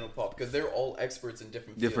in the general pop because they're all experts in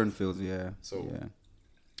different fields. Yeah. So yeah.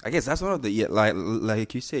 I guess that's one of the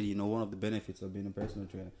like you said, one of the benefits of being a personal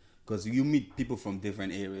trainer, because you meet people from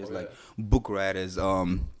different areas, book writers,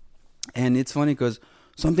 and it's funny because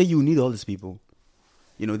someday you need all these people.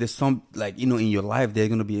 There's some in your life there's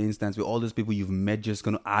gonna be an instance where all these people you've met just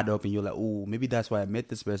gonna add up, and you're like, oh, maybe that's why I met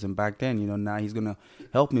this person back then. Now he's gonna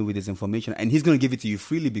help me with this information, and he's gonna give it to you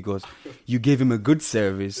freely because you gave him a good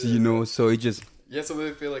service. So it just. Yeah, so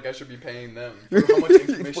they feel like I should be paying them for how much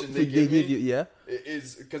information they give me. Yeah,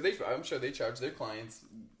 is because I'm sure they charge their clients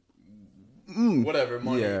whatever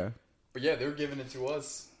money. Yeah, but they're giving it to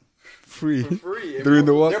us for free. Doing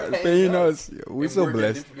the work, paying us. Yeah, we're so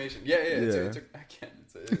blessed. Information. Yeah.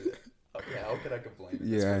 How could I complain?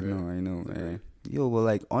 Yeah, I know, man. Yo,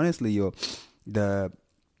 well, honestly,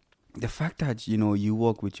 the fact that you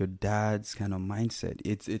work with your dad's kind of mindset,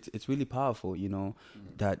 it's really powerful.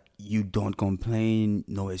 That you don't complain,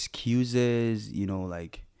 no excuses.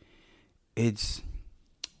 It's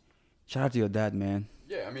shout out to your dad, man.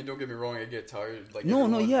 Yeah, I mean, don't get me wrong, I get tired.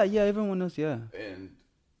 Everyone else, yeah. And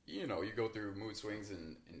you go through mood swings,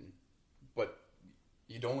 but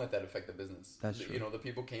you don't let that affect the business. That's true. The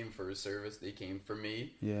people came for service, they came for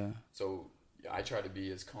me. Yeah. So. I try to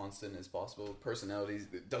be as constant as possible. Personalities,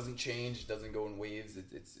 it doesn't change, it doesn't go in waves.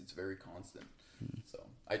 It's very constant. So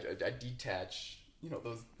I detach,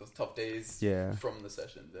 those tough days from the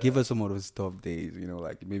session. Give us some of those tough days,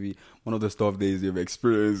 maybe one of those tough days you've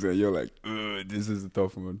experienced and you're like, this is a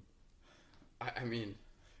tough one. I mean,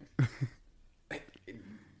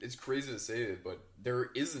 it's crazy to say it, but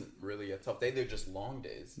there isn't really a tough day. They're just long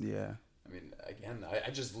days. Yeah. I mean, again,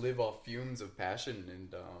 I just live off fumes of passion,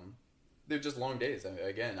 and they're just long days.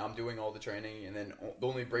 Again, I'm doing all the training, and then the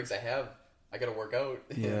only breaks I have, I got to work out.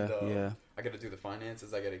 And, I got to do the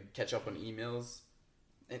finances. I got to catch up on emails.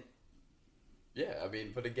 And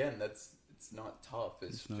but again, it's not tough.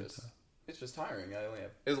 It's just tiring.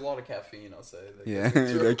 There's a lot of caffeine, I'll say.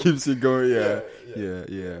 That keeps you going.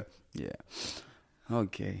 Yeah.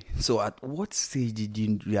 Okay. So at what stage did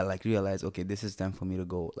you realize, okay, this is time for me to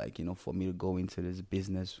go, for me to go into this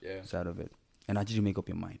business side of it? And how did you make up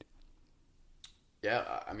your mind?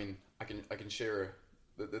 Yeah, I mean, I can share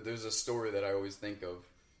there's a story that I always think of.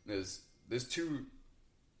 There's two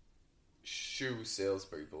shoe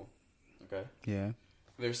salespeople. Okay. Yeah.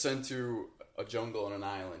 They're sent to a jungle on an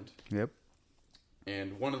island. Yep.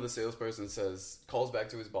 And one of the salespersons calls back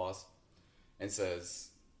to his boss and says,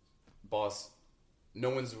 "Boss,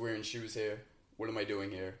 no one's wearing shoes here. What am I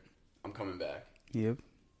doing here? I'm coming back." Yep.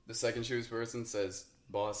 The second shoes person says,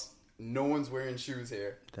 "Boss, no one's wearing shoes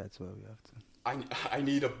here. That's why we have to. I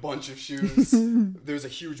need a bunch of shoes. There's a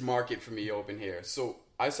huge market for me open here." So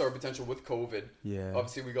I saw a potential with COVID. Yeah.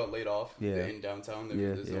 Obviously, we got laid off in downtown.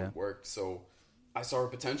 There's no work. So I saw a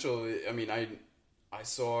potential. I mean, I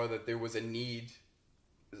saw that there was a need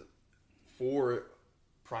for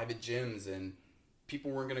private gyms, and people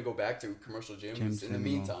weren't going to go back to commercial gyms in the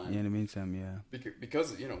meantime. Yeah, in the meantime, yeah.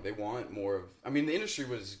 Because, you know, they want more of... I mean, the industry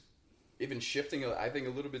was even shifting, I think, a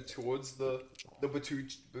little bit towards the boutique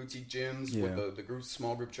gyms with the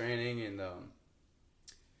small group training. And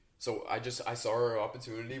so I saw an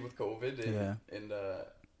opportunity with COVID. And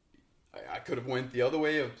I could have went the other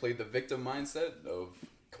way of played the victim mindset of...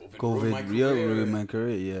 COVID ruined my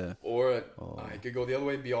career, yeah. Or I could go the other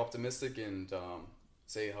way, be optimistic, and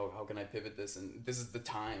say, how can I pivot this? And this is the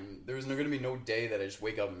time. There's going to be no day that I just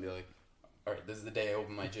wake up and be like, all right, this is the day I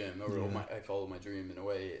open my gym, or I follow my dream in a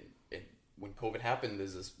way. And when COVID happened,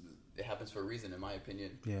 it happens for a reason, in my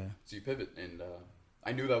opinion. Yeah. So you pivot, and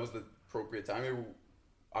I knew that was the appropriate time.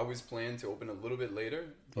 I was planning to open a little bit later,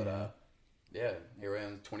 but here I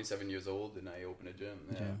am, 27 years old, and I open a gym.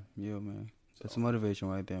 Yeah, man. That's motivation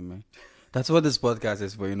right there, man. That's what this podcast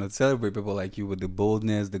is for, you know, to celebrate people like you with the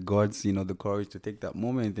boldness, the guts, you know, the courage to take that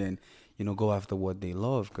moment and, you know, go after what they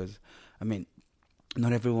love. Because, I mean,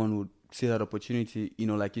 not everyone would see that opportunity, you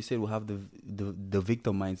know, like you said, will have the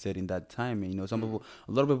victim mindset in that time. And, you know,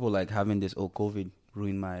 a lot of people like having this, COVID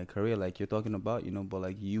ruined my career, like you're talking about, you know, but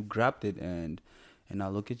like you grabbed it and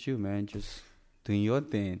now look at you, man, just doing your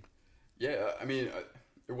thing. Yeah, I mean...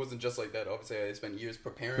 It wasn't just like that. Obviously, I spent years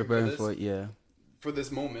preparing for it, for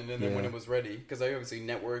this moment, and then when it was ready, because I obviously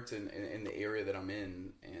networked in the area that I'm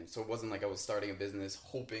in, and so it wasn't like I was starting a business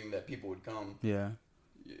hoping that people would come. Yeah,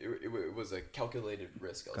 it was a calculated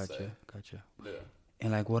risk. I'll say. Gotcha. Yeah.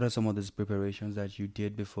 And like, what are some of those preparations that you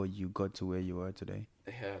did before you got to where you are today?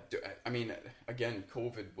 Yeah, I mean, again,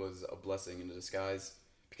 COVID was a blessing in disguise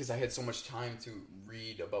because I had so much time to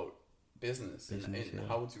read about business and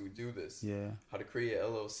how to do this, how to create an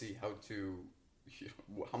LLC,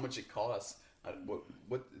 how much it costs,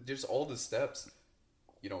 what just all the steps.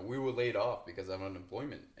 You know, we were laid off because of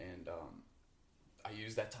unemployment, and I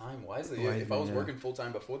used that time wisely. If I was working full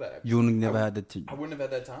time before that, you wouldn't have had I wouldn't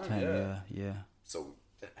have had that time. Yeah. So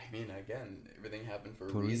I mean, again, everything happened for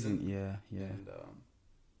a reason. Yeah. And,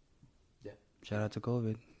 shout out to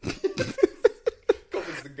COVID.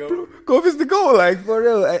 COVID's the goal, like, for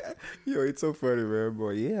real. It's so funny, man. But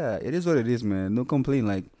yeah, it is what it is, man. No complaint.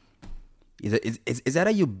 Like, is that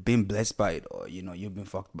how you've been blessed by it, or, you know, you've been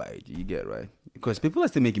fucked by it? You get, right? Because people are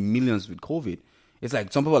still making millions with COVID. It's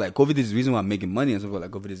like some people are like, COVID is the reason why I'm making money, and some people are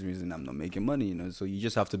like, COVID is the reason I'm not making money, you know? So you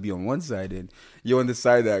just have to be on one side, and you're on the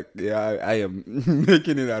side that, I am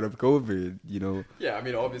making it out of COVID, you know? Yeah, I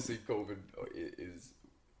mean, obviously COVID is,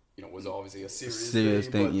 you know, was obviously a serious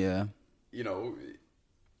thing, but, you know,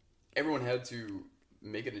 everyone had to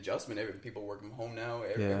make an adjustment. People work from home now.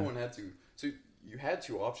 Everyone had to. So you had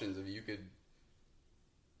two options. If you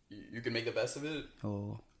could make the best of it,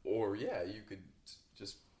 or you could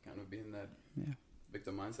just kind of be in that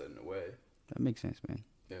victim mindset in a way. That makes sense, man.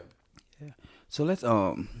 Yeah. So let's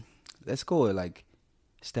go like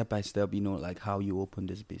step by step, you know, like how you opened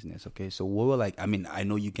this business, okay? So what were like, I mean, I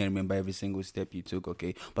know you can't remember every single step you took,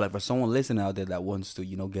 okay? But like for someone listening out there that wants to,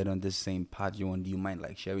 you know, get on this same path you want, do you mind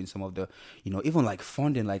like sharing some of the, you know, even like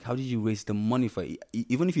funding, like how did you raise the money for it?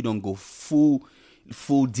 Even if you don't go full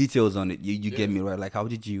details on it, you get me, right? Like how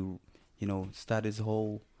did you, you know, start this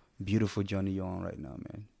whole beautiful journey you're on right now,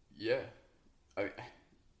 man? Yeah.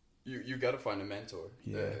 You got to find a mentor.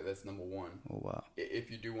 Yeah. That's number one. Oh, wow.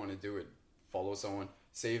 If you do want to do it, follow someone.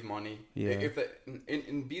 Save money. Yeah.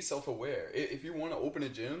 And be self-aware. If you want to open a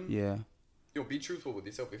gym, you know, be truthful with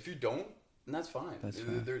yourself. If you don't, then that's fine.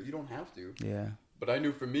 You don't have to. Yeah. But I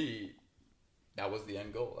knew for me, that was the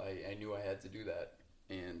end goal. I knew I had to do that.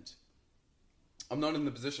 And I'm not in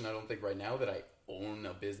the position, I don't think right now, that I own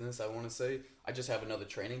a business, I want to say. I just have another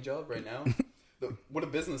training job right now. What a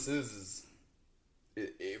business is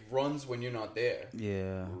it runs when you're not there.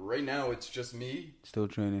 Yeah. Right now, it's just me. Still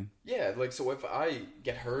training. Yeah, like, so if I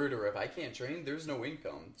get hurt or if I can't train, there's no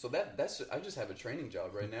income. So that's I just have a training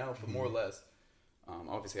job right now for more or less.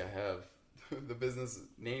 Obviously, I have the business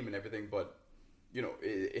name and everything, but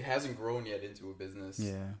it hasn't grown yet into a business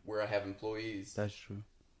where I have employees. That's true.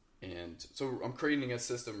 And so I'm creating a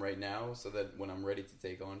system right now so that when I'm ready to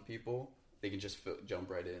take on people, they can just jump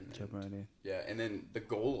right in. Yeah, and then the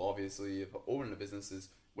goal, obviously, of owning a business is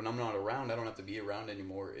when I'm not around, I don't have to be around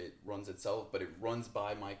anymore. It runs itself, but it runs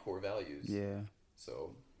by my core values. Yeah.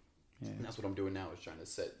 So and that's what I'm doing now, is trying to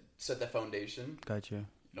set that foundation. Gotcha.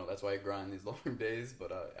 That's why I grind these long days,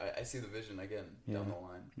 but I see the vision again down the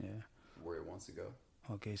line. Yeah. Where it wants to go.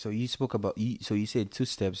 Okay, so you spoke about so you said 2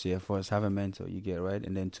 steps here. First, have a mentor, you get right,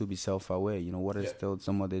 and then 2, be self-aware. What are still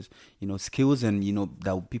some of these skills and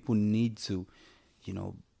that people need to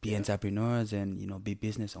be entrepreneurs and be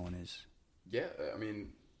business owners. Yeah, I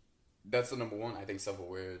mean, that's the number one. I think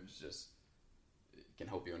self-aware just can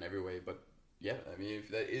help you in every way. But yeah, I mean, if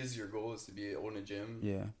that is your goal, is to own a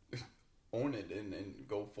gym, own it and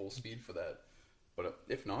go full speed for that. But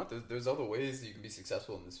if not, there's other ways you can be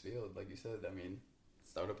successful in this field. Like you said, I mean,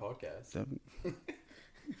 start a podcast.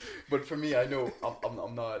 But for me, I know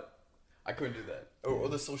I'm not. I couldn't do that. Or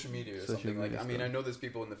the social media or something like. I mean, I know there's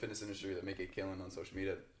people in the fitness industry that make a killing on social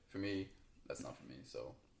media. For me, that's not for me.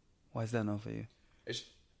 So. Why is that not for you?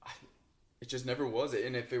 It just never was.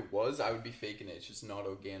 And if it was, I would be faking it. It's just not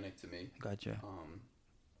organic to me. Gotcha.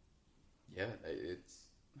 Yeah,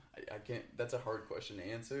 I can't. That's a hard question to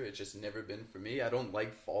answer. It's just never been for me. I don't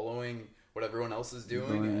like following what everyone else is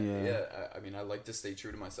doing. I mean, I like to stay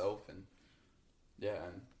true to myself, and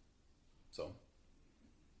so.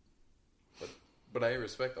 But I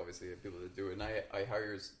respect obviously people that do it, and I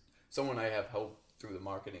hire someone I have help through the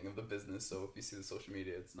marketing of the business. So if you see the social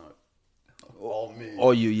media, it's not all me.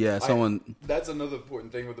 Or you, someone. That's another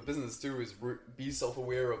important thing with the business too, is be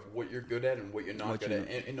self-aware of what you're good at and what you're not good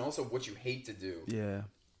at, and also what you hate to do. Yeah.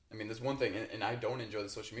 I mean, there's one thing, and I don't enjoy the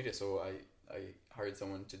social media, so I hired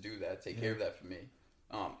someone to do that, take care of that for me.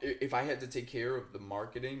 If I had to take care of the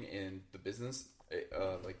marketing and the business,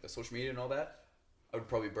 like the social media and all that, I would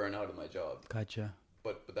probably burn out of my job. Gotcha.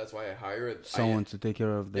 But that's why I hired someone to take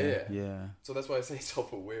care of that. Yeah. So that's why I say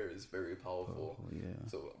self-aware is very powerful.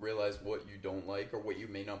 So realize what you don't like or what you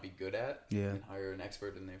may not be good at, and hire an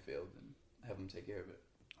expert in their field and have them take care of it.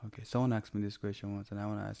 Okay, someone asked me this question once, and I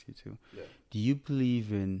want to ask you too. Yeah. Do you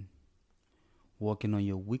believe in working on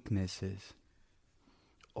your weaknesses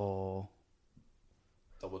or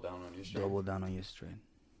double down on your strength?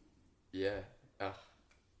 Yeah.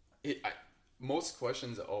 Most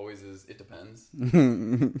questions always is, it depends.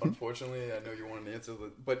 Unfortunately, I know you want an answer,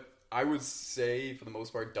 but I would say, for the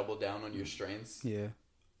most part, double down on your strengths. Yeah.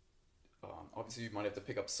 Obviously, you might have to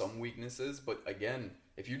pick up some weaknesses, but again,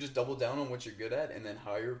 if you just double down on what you're good at and then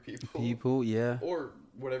hire people, or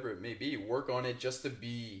whatever it may be, work on it just to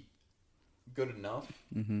be good enough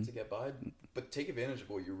to get by, but take advantage of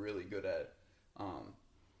what you're really good at.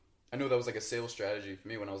 I know that was like a sales strategy for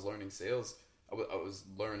me when I was learning sales. I was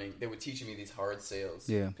learning. They were teaching me these hard sales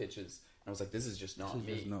pitches, and I was like, "This is just not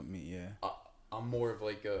me. This is not me." Yeah. I'm more of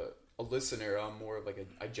like a listener. I'm more of like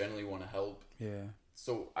I genuinely want to help. Yeah.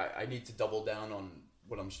 So I need to double down on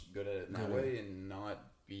what I'm good at in that way, and not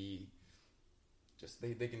be just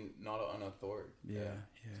they can not an authority. Yeah.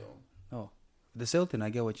 So the sales thing, I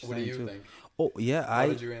get what you're saying too. What do you think? Oh yeah, How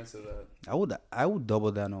did you answer that? I would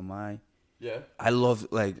double down on mine. Yeah. I love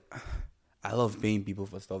paying people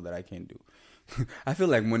for stuff that I can't do. I feel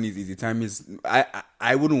like money is easy. Time is.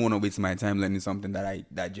 I wouldn't want to waste my time learning something that I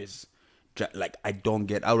don't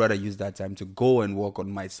get. I'd rather use that time to go and work on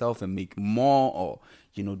myself and make more, or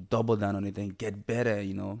double down on it and get better.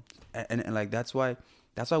 And like that's why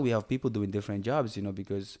we have people doing different jobs.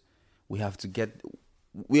 Because we have to get.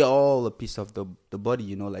 We are all a piece of the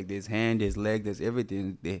body. Like there's hand, there's leg, there's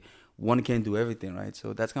everything. One can't do everything, right?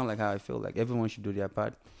 So that's kind of like how I feel. Like everyone should do their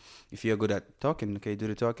part. If you're good at talking, okay, do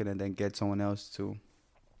the talking, and then get someone else to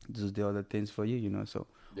do the other things for you. So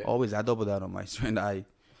always I double down on my strength. I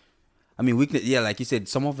mean weakness. Yeah, like you said,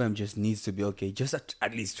 some of them just needs to be okay. Just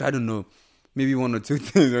at least try to know maybe 1 or 2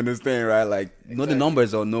 things. Understand, right? Like know the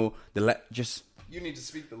numbers or know just. You need to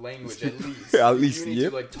speak the language at least. At least, you need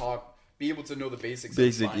to like talk, be able to know the basics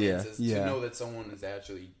of finances, to know that someone is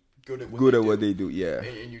actually good at what they do,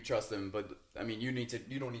 and you trust them. But I mean, you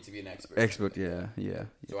don't need to be an expert. Yeah.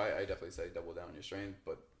 So I definitely say double down on your strength,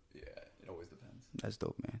 but it always depends. That's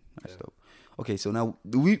dope, man. That's dope. Okay, so now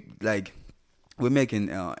we're making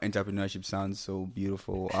entrepreneurship sound so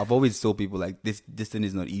beautiful. I've always told people like this thing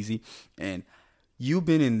is not easy, and you've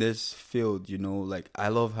been in this field, like I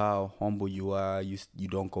love how humble you are. You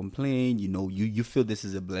don't complain, you feel this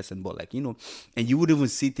is a blessing, but like, and you would even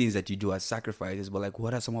see things that you do as sacrifices, but like,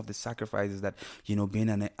 what are some of the sacrifices that,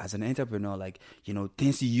 being as an entrepreneur, like,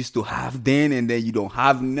 things you used to have then and then you don't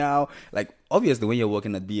have now, like, obviously when you're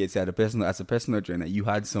working at BAC as a personal trainer, you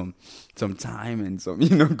had some time and some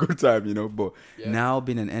good time, but now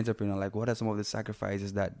being an entrepreneur, like what are some of the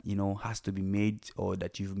sacrifices that has to be made or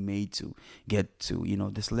that you've made to get to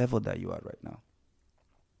this level that you are right now?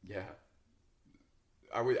 Yeah,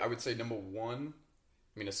 I would say number one,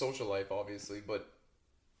 I mean a social life obviously, but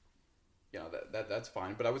that's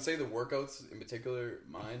fine. But I would say the workouts in particular,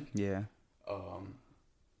 mine. Yeah.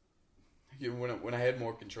 When I had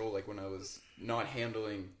more control, like when I was not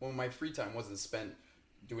handling, when my free time wasn't spent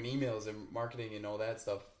doing emails and marketing and all that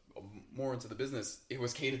stuff, more into the business, it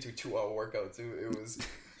was catered to 2-hour workouts. It was,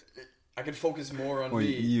 I could focus more on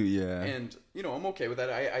me. And I'm okay with that.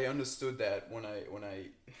 I understood that when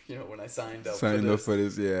I signed up for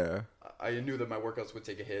this. Yeah. I knew that my workouts would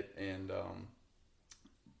take a hit, and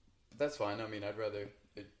that's fine. I mean, I'd rather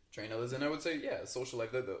train others, and I would say, social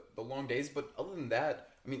life, the long days. But other than that,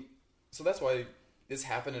 I mean, so that's why this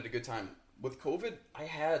happened at a good time. With COVID, I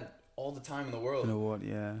had all the time in the world.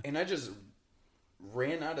 And I just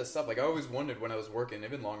ran out of stuff. Like I always wondered when I was working,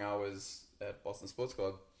 even long hours at Boston Sports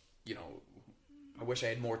Club, I wish I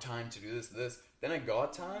had more time to do this. Then I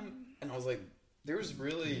got time, and I was like, there's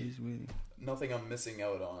really nothing I'm missing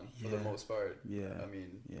out on for the most part. Yeah. I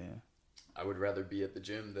mean, I would rather be at the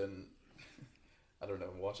gym than, I don't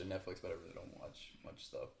know, watching Netflix, but I really don't watch much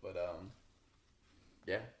stuff. But,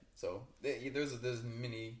 so there's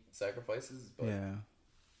many sacrifices, but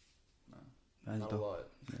not dope. a lot.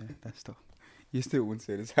 Yeah, that's tough. You still wouldn't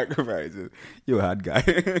say the sacrifices. You're a hard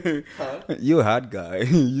guy. Huh? You're a hard guy.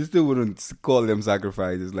 You still wouldn't call them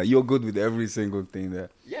sacrifices. Like you're good with every single thing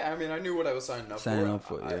there. Yeah, I mean, I knew what I was signing up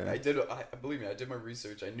for. I did. Believe me, I did my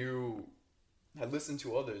research. I listened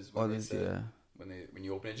to others when they said when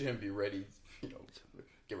you open a gym, be ready.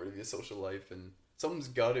 Get rid of your social life, and something's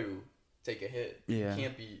got to take a hit. Yeah,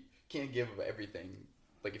 you can't give everything.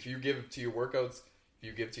 Like if you give to your workouts, if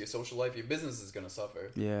you give to your social life, your business is gonna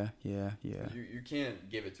suffer. Yeah. You can't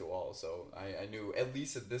give it to all. So I knew at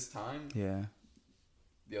least at this time. Yeah.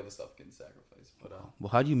 The other stuff can sacrifice, but well,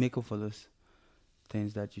 how do you make up for those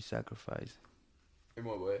things that you sacrifice? In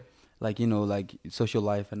what way? Like like social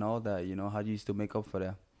life and all that. How do you still make up for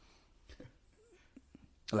that?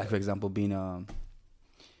 Like for example, being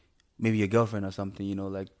maybe your girlfriend or something.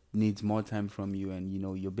 Like needs more time from you, and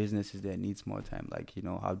your business is there, needs more time. Like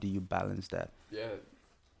how do you balance that? Yeah.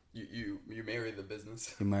 You marry the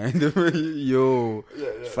business. You marry the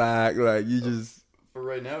fact, like you just for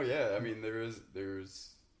right now, I mean there's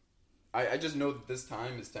I just know that this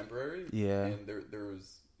time is temporary. Yeah. And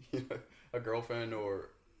there's a girlfriend or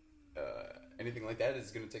anything like that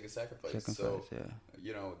is gonna take a sacrifice. So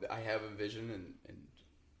I have a vision and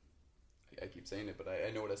I keep saying it, but I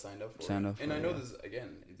know what I signed up for. I know this again.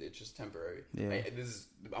 It's just temporary. Yeah.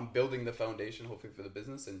 I'm building the foundation, hopefully for the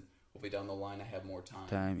business, and hopefully down the line I have more time.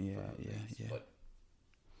 Yeah. But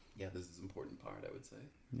this is an important part, I would say.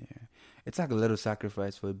 Yeah, it's like a little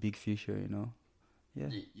sacrifice for a big future, Yeah.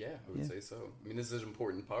 Yeah, I would say so. I mean, this is an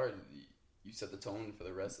important part. You set the tone for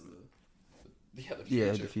the rest of the future.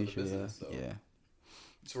 Yeah, the future. For the business, so.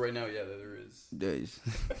 So right now, there is. There's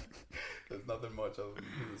nothing much of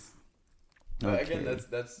this. But again,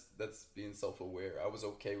 that's being self-aware. I was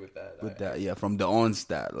okay with that. From the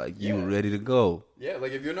onset, like you were ready to go. Yeah,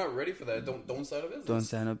 like if you're not ready for that, don't start a business. Don't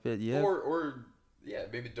sign up yet. Yeah. Or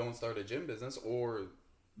maybe don't start a gym business, or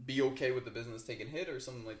be okay with the business taking hit or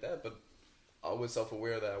something like that. But I was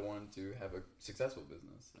self-aware that I wanted to have a successful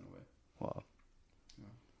business in a way. Wow.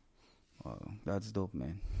 Wow, that's dope,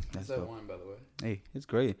 man. That's that wine, by the way. Hey, it's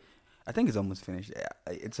great. I think it's almost finished.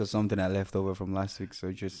 It's something I left over from last week,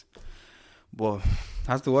 so just. Well,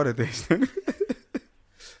 how's the water taste? It's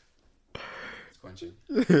quenching.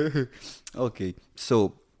 Okay,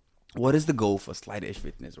 so what is the goal for Slight Edge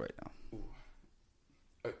Fitness right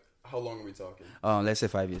now? How long are we talking? Let's say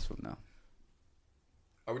 5 years from now.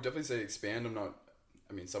 I would definitely say expand.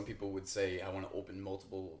 Some people would say I want to open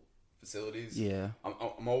multiple facilities. Yeah.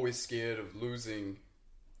 I'm always scared of losing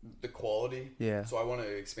the quality. Yeah. So I want to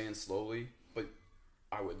expand slowly, but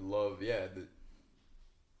I would love,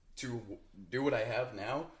 to do what I have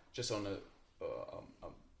now, just on a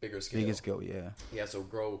bigger scale. Bigger scale, yeah. Yeah, so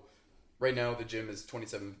grow. Right now, the gym is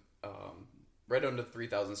 27, right under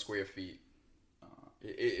 3,000 square feet.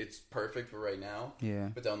 It's perfect for right now. Yeah.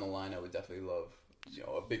 But down the line, I would definitely love,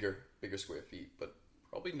 a bigger square feet, but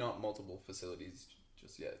probably not multiple facilities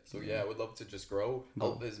just yet. So I would love to just grow,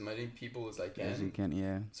 help as many people as I can. As you can,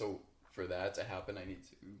 yeah. So for that to happen, I need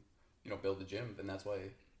to, build a gym, and that's why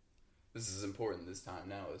this is important this time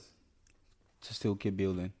now is to still keep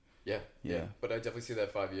building. Yeah. But I definitely see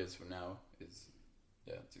that 5 years from now is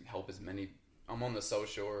to help as many I'm on the South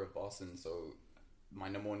Shore of Boston, so my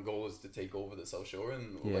number one goal is to take over the South Shore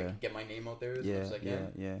and like get my name out there as much as I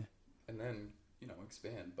can. Yeah. And then, you know,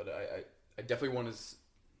 expand. But I definitely want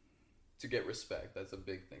to get respect. That's a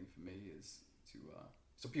big thing for me, is to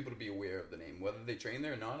so people to be aware of the name, whether they train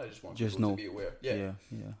there or not. I just want people to be aware. Yeah.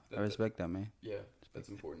 I respect that, man. Yeah, that's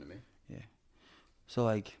important to me. Yeah. So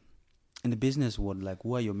like, in the business world, like,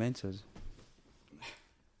 who are your mentors?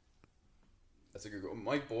 That's a good goal.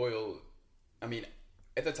 Mike Boyle. I mean,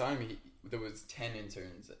 at the time there was 10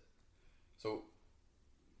 interns, so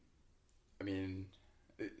I mean,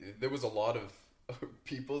 there was a lot of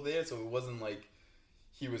people there, so it wasn't like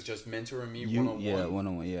he was just mentoring me one-on-one. Yeah,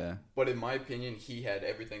 one-on-one, yeah. But in my opinion, he had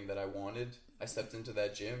everything that I wanted. I stepped into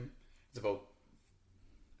that gym. It's about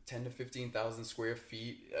 10 to 15,000 square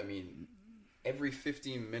feet. I mean, every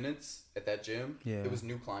 15 minutes at that gym, there was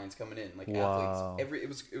new clients coming in, like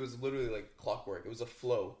athletes. It was literally like clockwork. It was a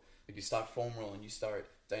flow. Like you start foam rolling, you start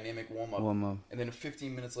dynamic warm up, and then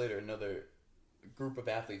 15 minutes later, another group of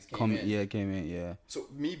athletes came in. So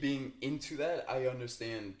me being into that, I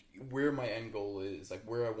understand where my end goal is, like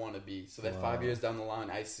where I want to be. So that 5 years down the line,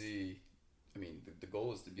 I see. I mean, the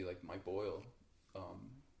goal is to be like Mike Boyle,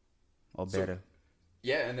 or better.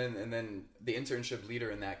 Yeah, and then the internship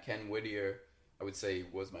leader in that, Ken Whittier, I would say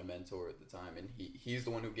was my mentor at the time, and he's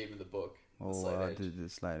the one who gave me the book. The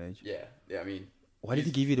Slight Edge. Yeah. I mean, why did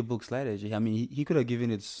he give you the book Slight Edge? I mean, he could have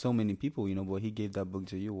given it to so many people, you know, but he gave that book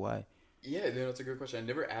to you. Why? Yeah, that's a good question. I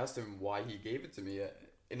never asked him why he gave it to me,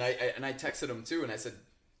 and I texted him too, and I said,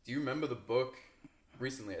 "Do you remember the book?"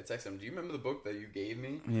 Recently, I texted him, "Do you remember the book that you gave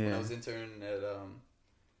me when I was interning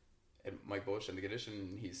at Mike Boyle in the condition?"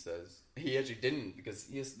 And he says he actually didn't, because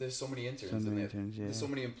there's so many interns in there. There's so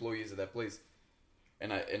many employees at that place,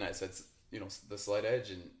 and I said, you know, the Slight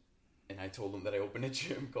Edge, and I told him that I opened a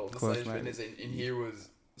gym called the Slight Edge Fitness, and he was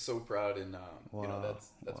so proud, and you know,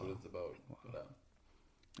 that's what it's about. But,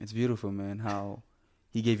 it's beautiful, man, how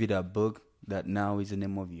he gave you that book that now is the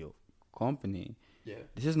name of your company. Yeah.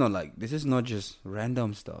 This is not just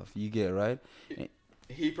random stuff. You get it, right?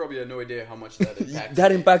 He probably had no idea how much that impacted.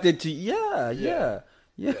 That impacted to yeah.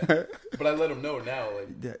 But I let him know now,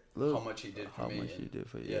 like how much he did for me. How much he did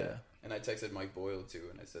for you. Yeah. And I texted Mike Boyle too,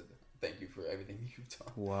 and I said, "Thank you for everything you've done.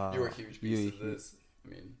 Wow. You're a huge piece of this." I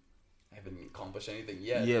mean, I haven't accomplished anything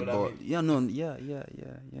yet. Yeah, but I mean,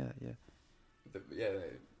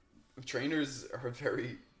 trainers are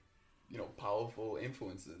very, you know, powerful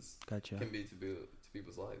influences. Gotcha. Can be to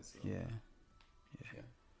people's lives. So. Yeah.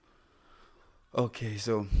 Okay,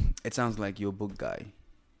 so it sounds like you're a book guy.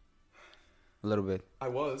 A little bit. I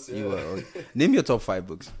was. Yeah. You were. Okay. Name your top 5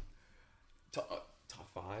 books. Top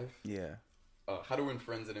 5? Yeah. How to Win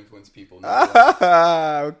Friends and Influence People.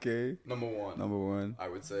 Okay. Number one. I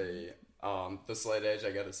would say The Slight Edge.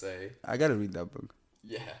 I gotta read that book.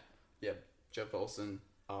 Yeah. Jeff Olson.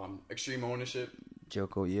 Extreme Ownership.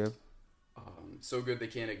 Jocko, yeah. So Good They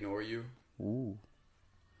Can't Ignore You. Ooh.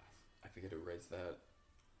 I forget who writes that.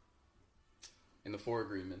 And The 4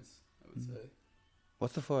 Agreements, I would say.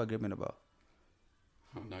 What's the 4 Agreement about?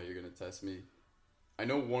 Oh, now you're going to test me. I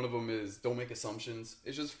know one of them is don't make assumptions.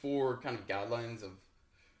 It's just 4 kind of guidelines of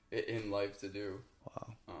in life to do. Wow.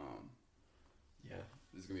 Yeah,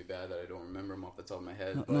 this is going to be bad that I don't remember them off the top of my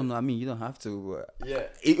head. No, I mean, you don't have to. Yeah.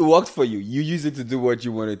 It worked for you. You use it to do what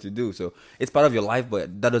you wanted to do. So it's part of your life,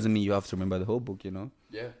 but that doesn't mean you have to remember the whole book, you know?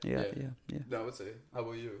 Yeah. No, I would say. How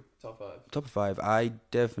about you? Top 5? Top 5. I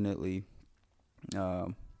definitely...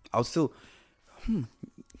 I'll still...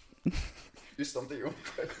 You stumped your own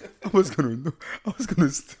question. I was gonna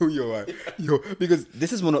steal your eye. Because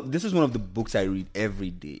this is one of the books I read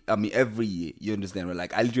every day. I mean, every year. You understand, right?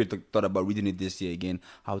 Like, I literally thought about reading it this year again.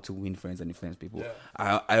 How to Win Friends and Influence People.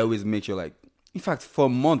 Yeah. I always make sure, like, in fact, for a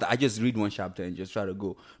month, I just read one chapter and just try to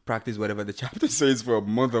go practice whatever the chapter says for a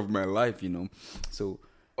month of my life, you know? So...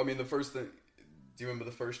 I mean, the first thing... Do you remember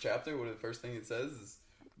the first chapter? What the first thing it says is...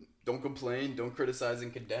 Don't complain, don't criticize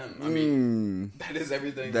and condemn. I mean, that is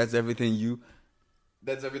everything. That's everything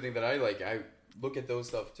That's everything that I like. I look at those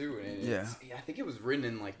stuff too. And I think it was written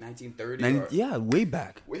in like 1930. Way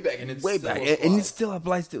back. And it's way back. And it still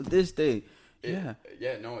applies to this day. No,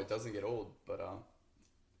 it doesn't get old. But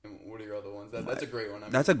and what are your other ones? That's a great one. I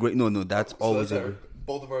mean, that's a great. No, that's always a great.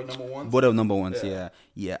 Both of our number ones. Both of number ones.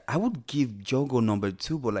 Yeah. I would give Django number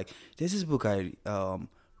 2, but like there's this book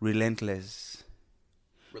Relentless.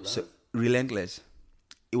 So, Relentless.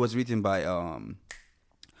 It was written by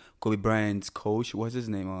Kobe Bryant's coach. What's his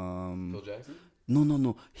name? Phil Jackson?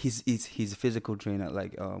 No. He's physical trainer.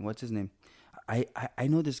 Like what's his name? I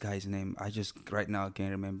know this guy's name. I just right now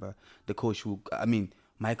can't remember. The coach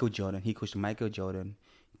Michael Jordan. He coached Michael Jordan,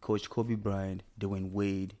 Coach Kobe Bryant, Dwayne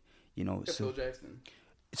Wade, you know. So Phil Jackson.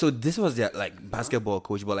 So this was their like basketball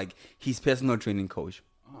coach, but like his personal training coach.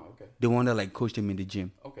 Oh, okay. The one that like coached him in the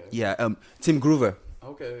gym. Okay. Yeah, Tim Groover.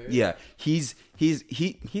 Okay. Yeah, he's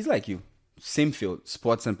like you. Same field,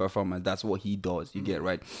 sports and performance. That's what he does. You get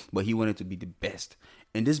right, but he wanted to be the best.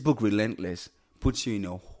 And this book, Relentless, puts you in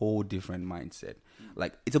a whole different mindset.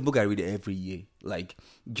 Like, it's a book I read every year. Like,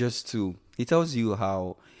 he tells you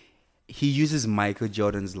how he uses Michael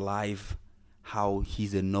Jordan's life, how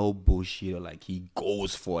he's a no bullshit, like he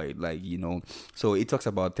goes for it, like, you know. So it talks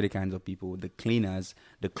about 3 kinds of people: the cleaners,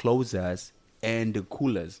 the closers, and the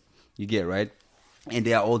coolers. You get right? And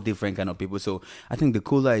they are all different kind of people. So I think the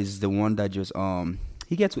cooler is the one that just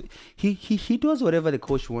he does whatever the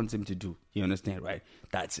coach wants him to do. You understand, right?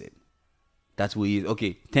 That's it. That's what he is.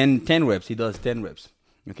 Okay, 10 reps. He does 10 reps.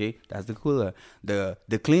 Okay, that's the cooler. The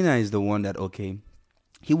cleaner is the one that, okay,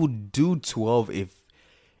 he would do 12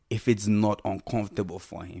 if it's not uncomfortable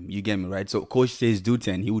for him. You get me, right? So coach says do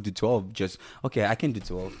 10, he would do 12. Just, okay, I can do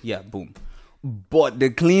 12. Yeah, boom. But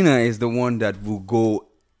the cleaner is the one that will go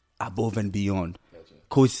above and beyond. Gotcha.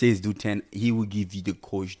 Coach says do 10, he will give you the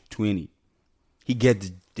coach 20. He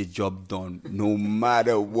gets the job done no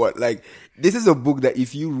matter what. Like, this is a book that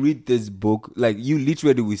if you read this book, like, you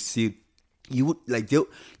literally will see, you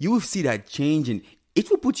will see that change, and it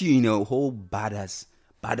will put you in a whole badass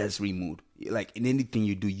mood. Like, in anything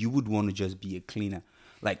you do, you would want to just be a cleaner.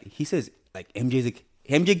 Like, he says, like,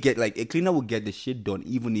 MJ get, like, a cleaner will get the shit done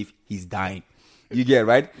even if he's dying. You get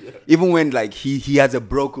right? Yeah. Even when, like, he has a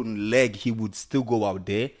broken leg, he would still go out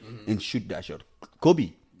there and shoot that shot.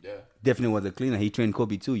 Kobe definitely was a cleaner. He trained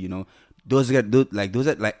Kobe too, you know. Those are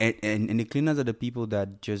like, and the cleaners are the people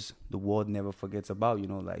that just the world never forgets about, you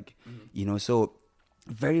know, like, you know. So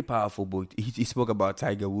very powerful book. He spoke about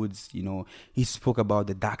Tiger Woods, you know. He spoke about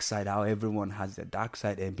the dark side, how everyone has the dark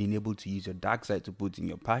side, and being able to use your dark side to put in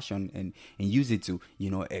your passion and use it to, you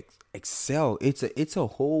know, excel. It's a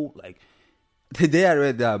whole, like, the day I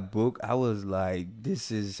read that book, I was like, this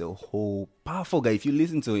is a whole powerful guy. If you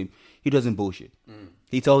listen to him, he doesn't bullshit.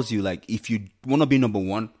 He tells you, like, if you want to be number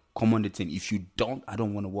one, come on the team. If you don't, I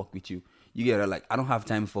don't want to work with you. You get it? Like, I don't have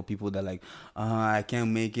time for people that like, I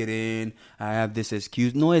can't make it in. I have this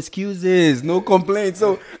excuse. No excuses, no complaints.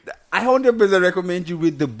 So I 100% recommend you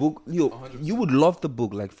read the book. You would love the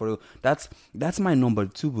book. Like, for real. That's my number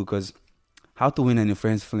 2, because How to Win and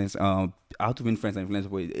Influence How to Win Friends and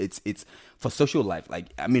Influence. It's for social life. Like,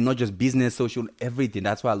 I mean, not just business, social, everything.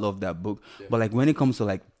 That's why I love that book. Yeah. But like, when it comes to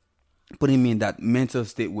like putting me in that mental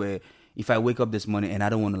state where if I wake up this morning and I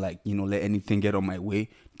don't want to, like, you know, let anything get on my way,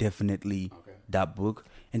 definitely that book.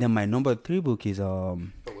 And then my number 3 book is I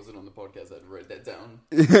wasn't on the podcast, I'd write that down.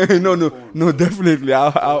 no, definitely.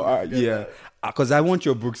 I'll yeah. Because I want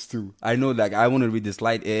your books too. I know, like, I want to read The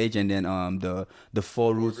Slight Edge, and then the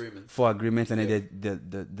 4 agreements, and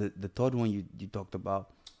then the third one you talked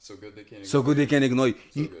about. So good they can't ignore you.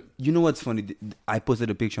 You know what's funny? I posted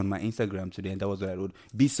a picture on my Instagram today, and that was what I wrote.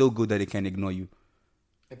 Be so good that they can't ignore you.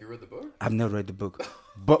 Have you read the book? I've never read the book,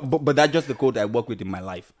 but that's just the quote I work with in my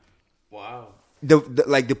life. Wow.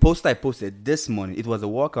 The post I posted this morning, it was a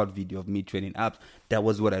workout video of me training abs. That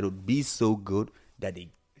was what I wrote. Be so good that they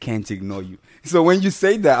can't ignore you. So when you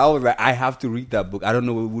say that, I was like, I have to read that book. I don't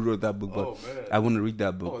know who wrote that book, but I want to read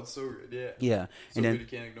that book. Oh, it's so good, yeah. Yeah. So good you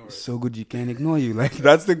can't ignore it. So good you can't ignore you. Like,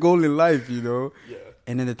 that's the goal in life, you know? Yeah.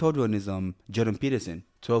 And then the third one is Jordan Peterson,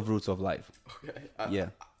 12 Roots of Life. Okay. Yeah.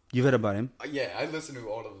 You heard about him? Yeah, I listen to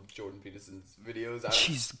all of Jordan Peterson's videos.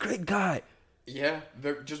 He's a great guy. Yeah,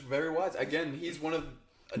 just very wise. Again, he's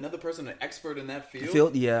another person, an expert in that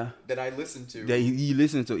field. Yeah. That I listen to. Yeah, you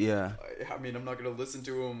listen to, yeah. I mean, I'm not going to listen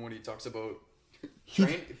to him when he talks about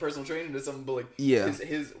personal training or something, but like,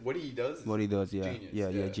 his what he does. What he does, yeah.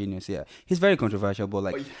 Genius. Genius, yeah. He's very controversial, but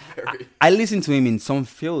like, I listen to him in some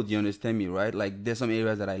field, you understand me, right? Like, there's some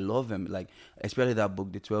areas that I love him, like, especially that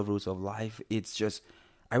book, The 12 Rules of Life. It's just,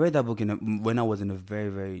 I read that book when I was in a very,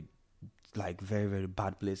 very, like, very, very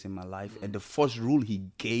bad place in my life. And the first rule he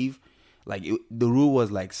gave, like, the rule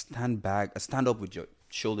was like, stand up with your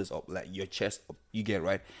shoulders up, like your chest up, you get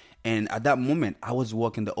right. And at that moment, I was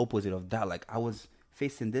walking the opposite of that. Like, I was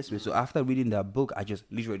facing this way. So after reading that book, I just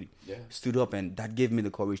literally stood up, and that gave me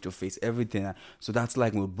the courage to face everything. So that's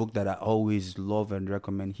like a book that I always love and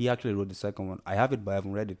recommend. He actually wrote the second one. I have it, but I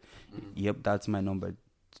haven't read it. Yep, that's my number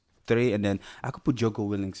 3. And then I could put Jocko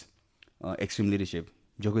Willink's Extreme Leadership.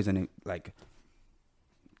 Jocko is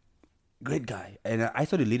great guy, and I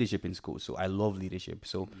studied leadership in school, so I love leadership.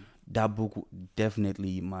 So that book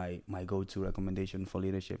definitely my go-to recommendation for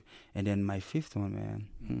leadership. And then my 5th one,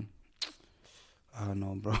 man, I don't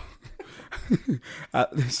know, bro.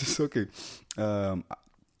 This is okay.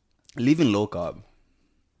 Living low carb.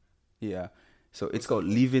 Yeah. So it's called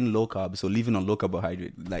Living Low Carb. So living on low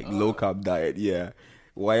carbohydrate, like low carb diet. Yeah.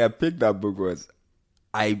 Why I picked that book was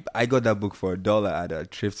I got that book for $1 at a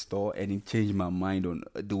thrift store, and it changed my mind on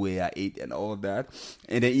the way I ate and all that.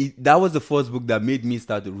 And then that was the first book that made me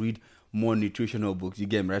start to read more nutritional books. You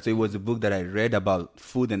get me, right? So it was a book that I read about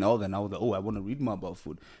food and all that. And I was like, oh, I want to read more about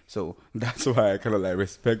food. So that's why I kind of like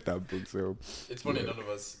respect that book. So it's funny, none of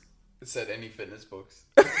us said any fitness books.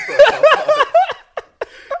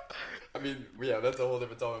 I mean, yeah, that's a whole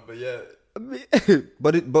different topic, but yeah.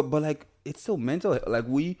 but like it's still mental. Like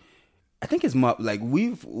I think it's more like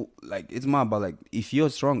it's more about like if you're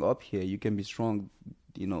strong up here, you can be strong,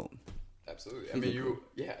 you know. Absolutely. I mean,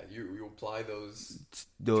 you apply those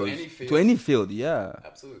to any field. Yeah.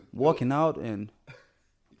 Absolutely. Working out and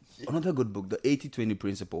another good book, the 80-20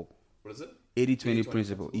 principle. What is it? 80-20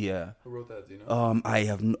 principle. Yeah. Who wrote that? Do you know?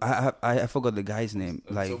 I forgot the guy's name.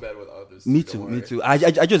 I'm so bad with others. Me too. I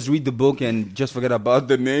just read the book and just forget about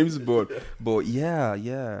the names, but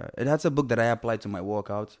yeah. And that's a book that I apply to my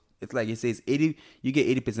workouts. It's like it says you get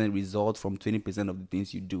 80% results from 20% of the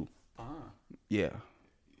things you do. Yeah.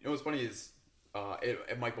 You know what's funny is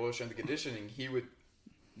at Mike Boyle Strength and Conditioning,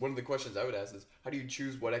 one of the questions I would ask is, how do you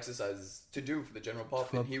choose what exercises to do for the general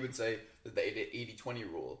pop? And he would say the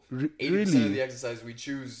 80-20 rule. 80% of the exercise we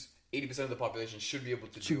choose, 80% of the population should be able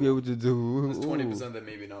to do. There's 20% that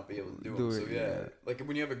maybe not be able to do them. So yeah, like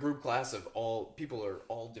when you have a group class of people are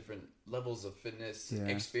all different levels of fitness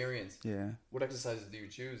experience. Yeah. What exercises do you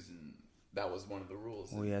choose? And that was one of the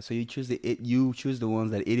rules. Oh yeah, so you choose the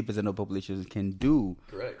ones that 80% of the population can do.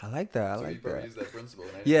 Correct. I like that. So you probably use that principle.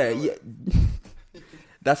 Yeah.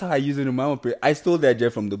 That's how I use it in my own. I stole that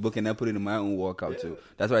jet from the book and I put it in my own workout too.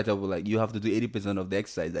 That's why I tell people, like, you have to do 80% of the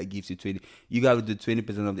exercise that gives you 20. You got to do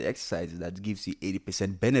 20% of the exercises that gives you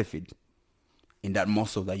 80% benefit in that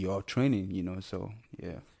muscle that you are training. You know, so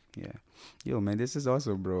yeah. Yo, man, this is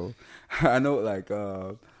awesome, bro. I know, like,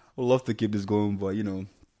 I'd love to keep this going, but you know,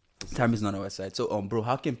 time is not on our side. So, bro,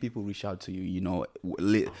 how can people reach out to you? You know,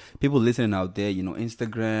 people listening out there, you know,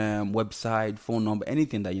 Instagram, website, phone number,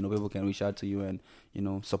 anything that, you know, people can reach out to you and, you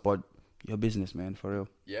know, support your business, man, for real.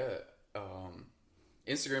 Yeah.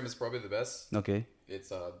 Instagram is probably the best. Okay.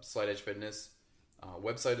 It's Slight Edge Fitness.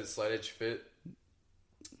 Website is Slight Edge Fit.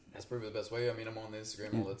 That's probably the best way. I mean, I'm on the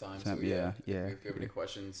Instagram all the time. So yeah. If you have any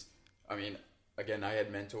questions, I mean, again, I had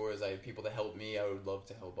mentors. I had people that helped me. I would love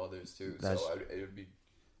to help others too.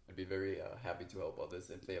 I'd be very happy to help others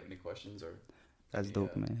if they have any questions or. That's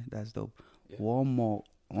dope, man. That's dope. Yeah. One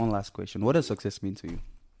last question. What does success mean to you?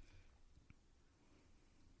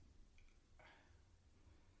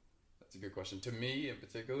 That's a good question. To me, in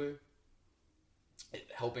particular,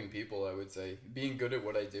 helping people. I would say being good at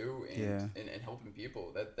what I do and helping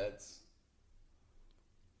people. That's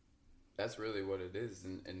really what it is.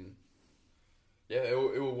 And yeah,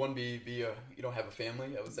 it will one be have a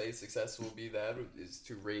family. I would say success will be is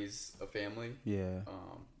to raise a family. Yeah.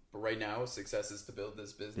 But right now, success is to build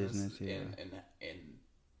this business and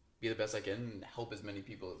be the best I can and help as many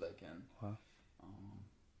people as I can. Wow.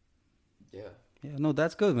 Yeah. Yeah, no,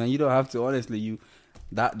 that's good, man. You don't have to, honestly.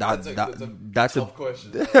 That's a tough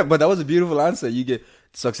question. But that was a beautiful answer. You get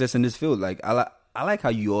success in this field. Like I like how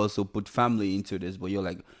you also put family into this, but you're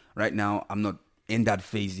like, right now I'm not in that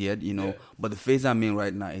phase yet, you know. Yeah. But the phase I'm in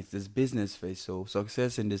right now is this business phase. So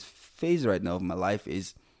success in this phase right now of my life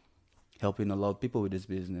is helping a lot of people with this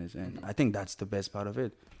business, and I think that's the best part of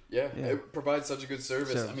it. Yeah, it provides such a good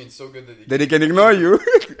service. I mean, so good that they can ignore you,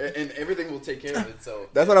 and everything will take care of it. So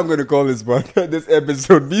that's what I'm going to call this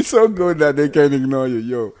episode. Be so good that they can ignore you,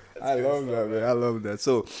 yo. I love that, man. I love that.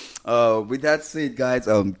 So, with that said, guys,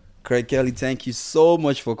 Craig Kelly, thank you so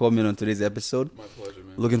much for coming on today's episode. My pleasure,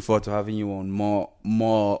 man. Looking forward to having you on more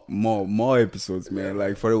episodes, man.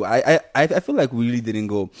 Like for real, I feel like we really didn't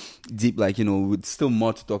go deep, like, you know, with still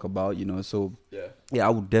more to talk about, you know. So yeah, I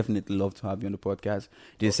would definitely love to have you on the podcast.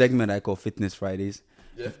 There's a segment I call Fitness Fridays.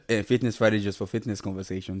 Yeah. Fitness Friday just for fitness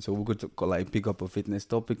conversation. So we could like pick up a fitness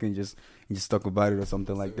topic and just talk about it or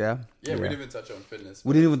something like that. Yeah, we didn't even touch on fitness.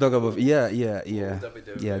 We didn't even talk about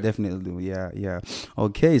definitely do. Yeah.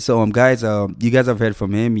 Okay, so guys, you guys have heard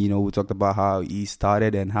from him. You know, we talked about how he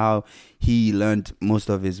started and how he learned most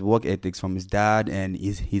of his work ethics from his dad and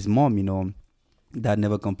his mom. You know, dad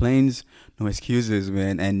never complains, no excuses,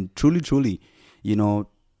 man. And truly, you know,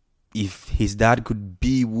 if his dad could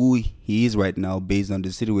be who he is right now based on the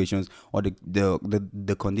situations or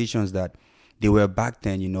the conditions that they were back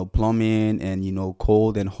then, you know, plumbing and, you know,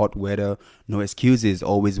 cold and hot weather, no excuses,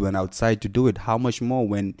 always went outside to do it. How much more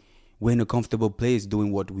when we're in a comfortable place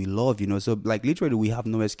doing what we love, you know. So like literally we have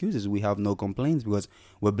no excuses, we have no complaints, because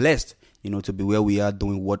we're blessed, you know, to be where we are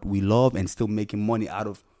doing what we love and still making money out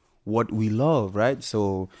of what we love, right?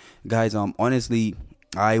 So guys, honestly,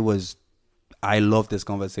 I love this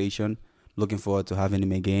conversation. Looking forward to having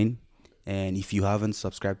him again. And if you haven't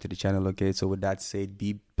subscribed to the channel, okay, so with that said,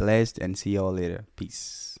 be blessed and see y'all later.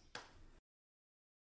 Peace.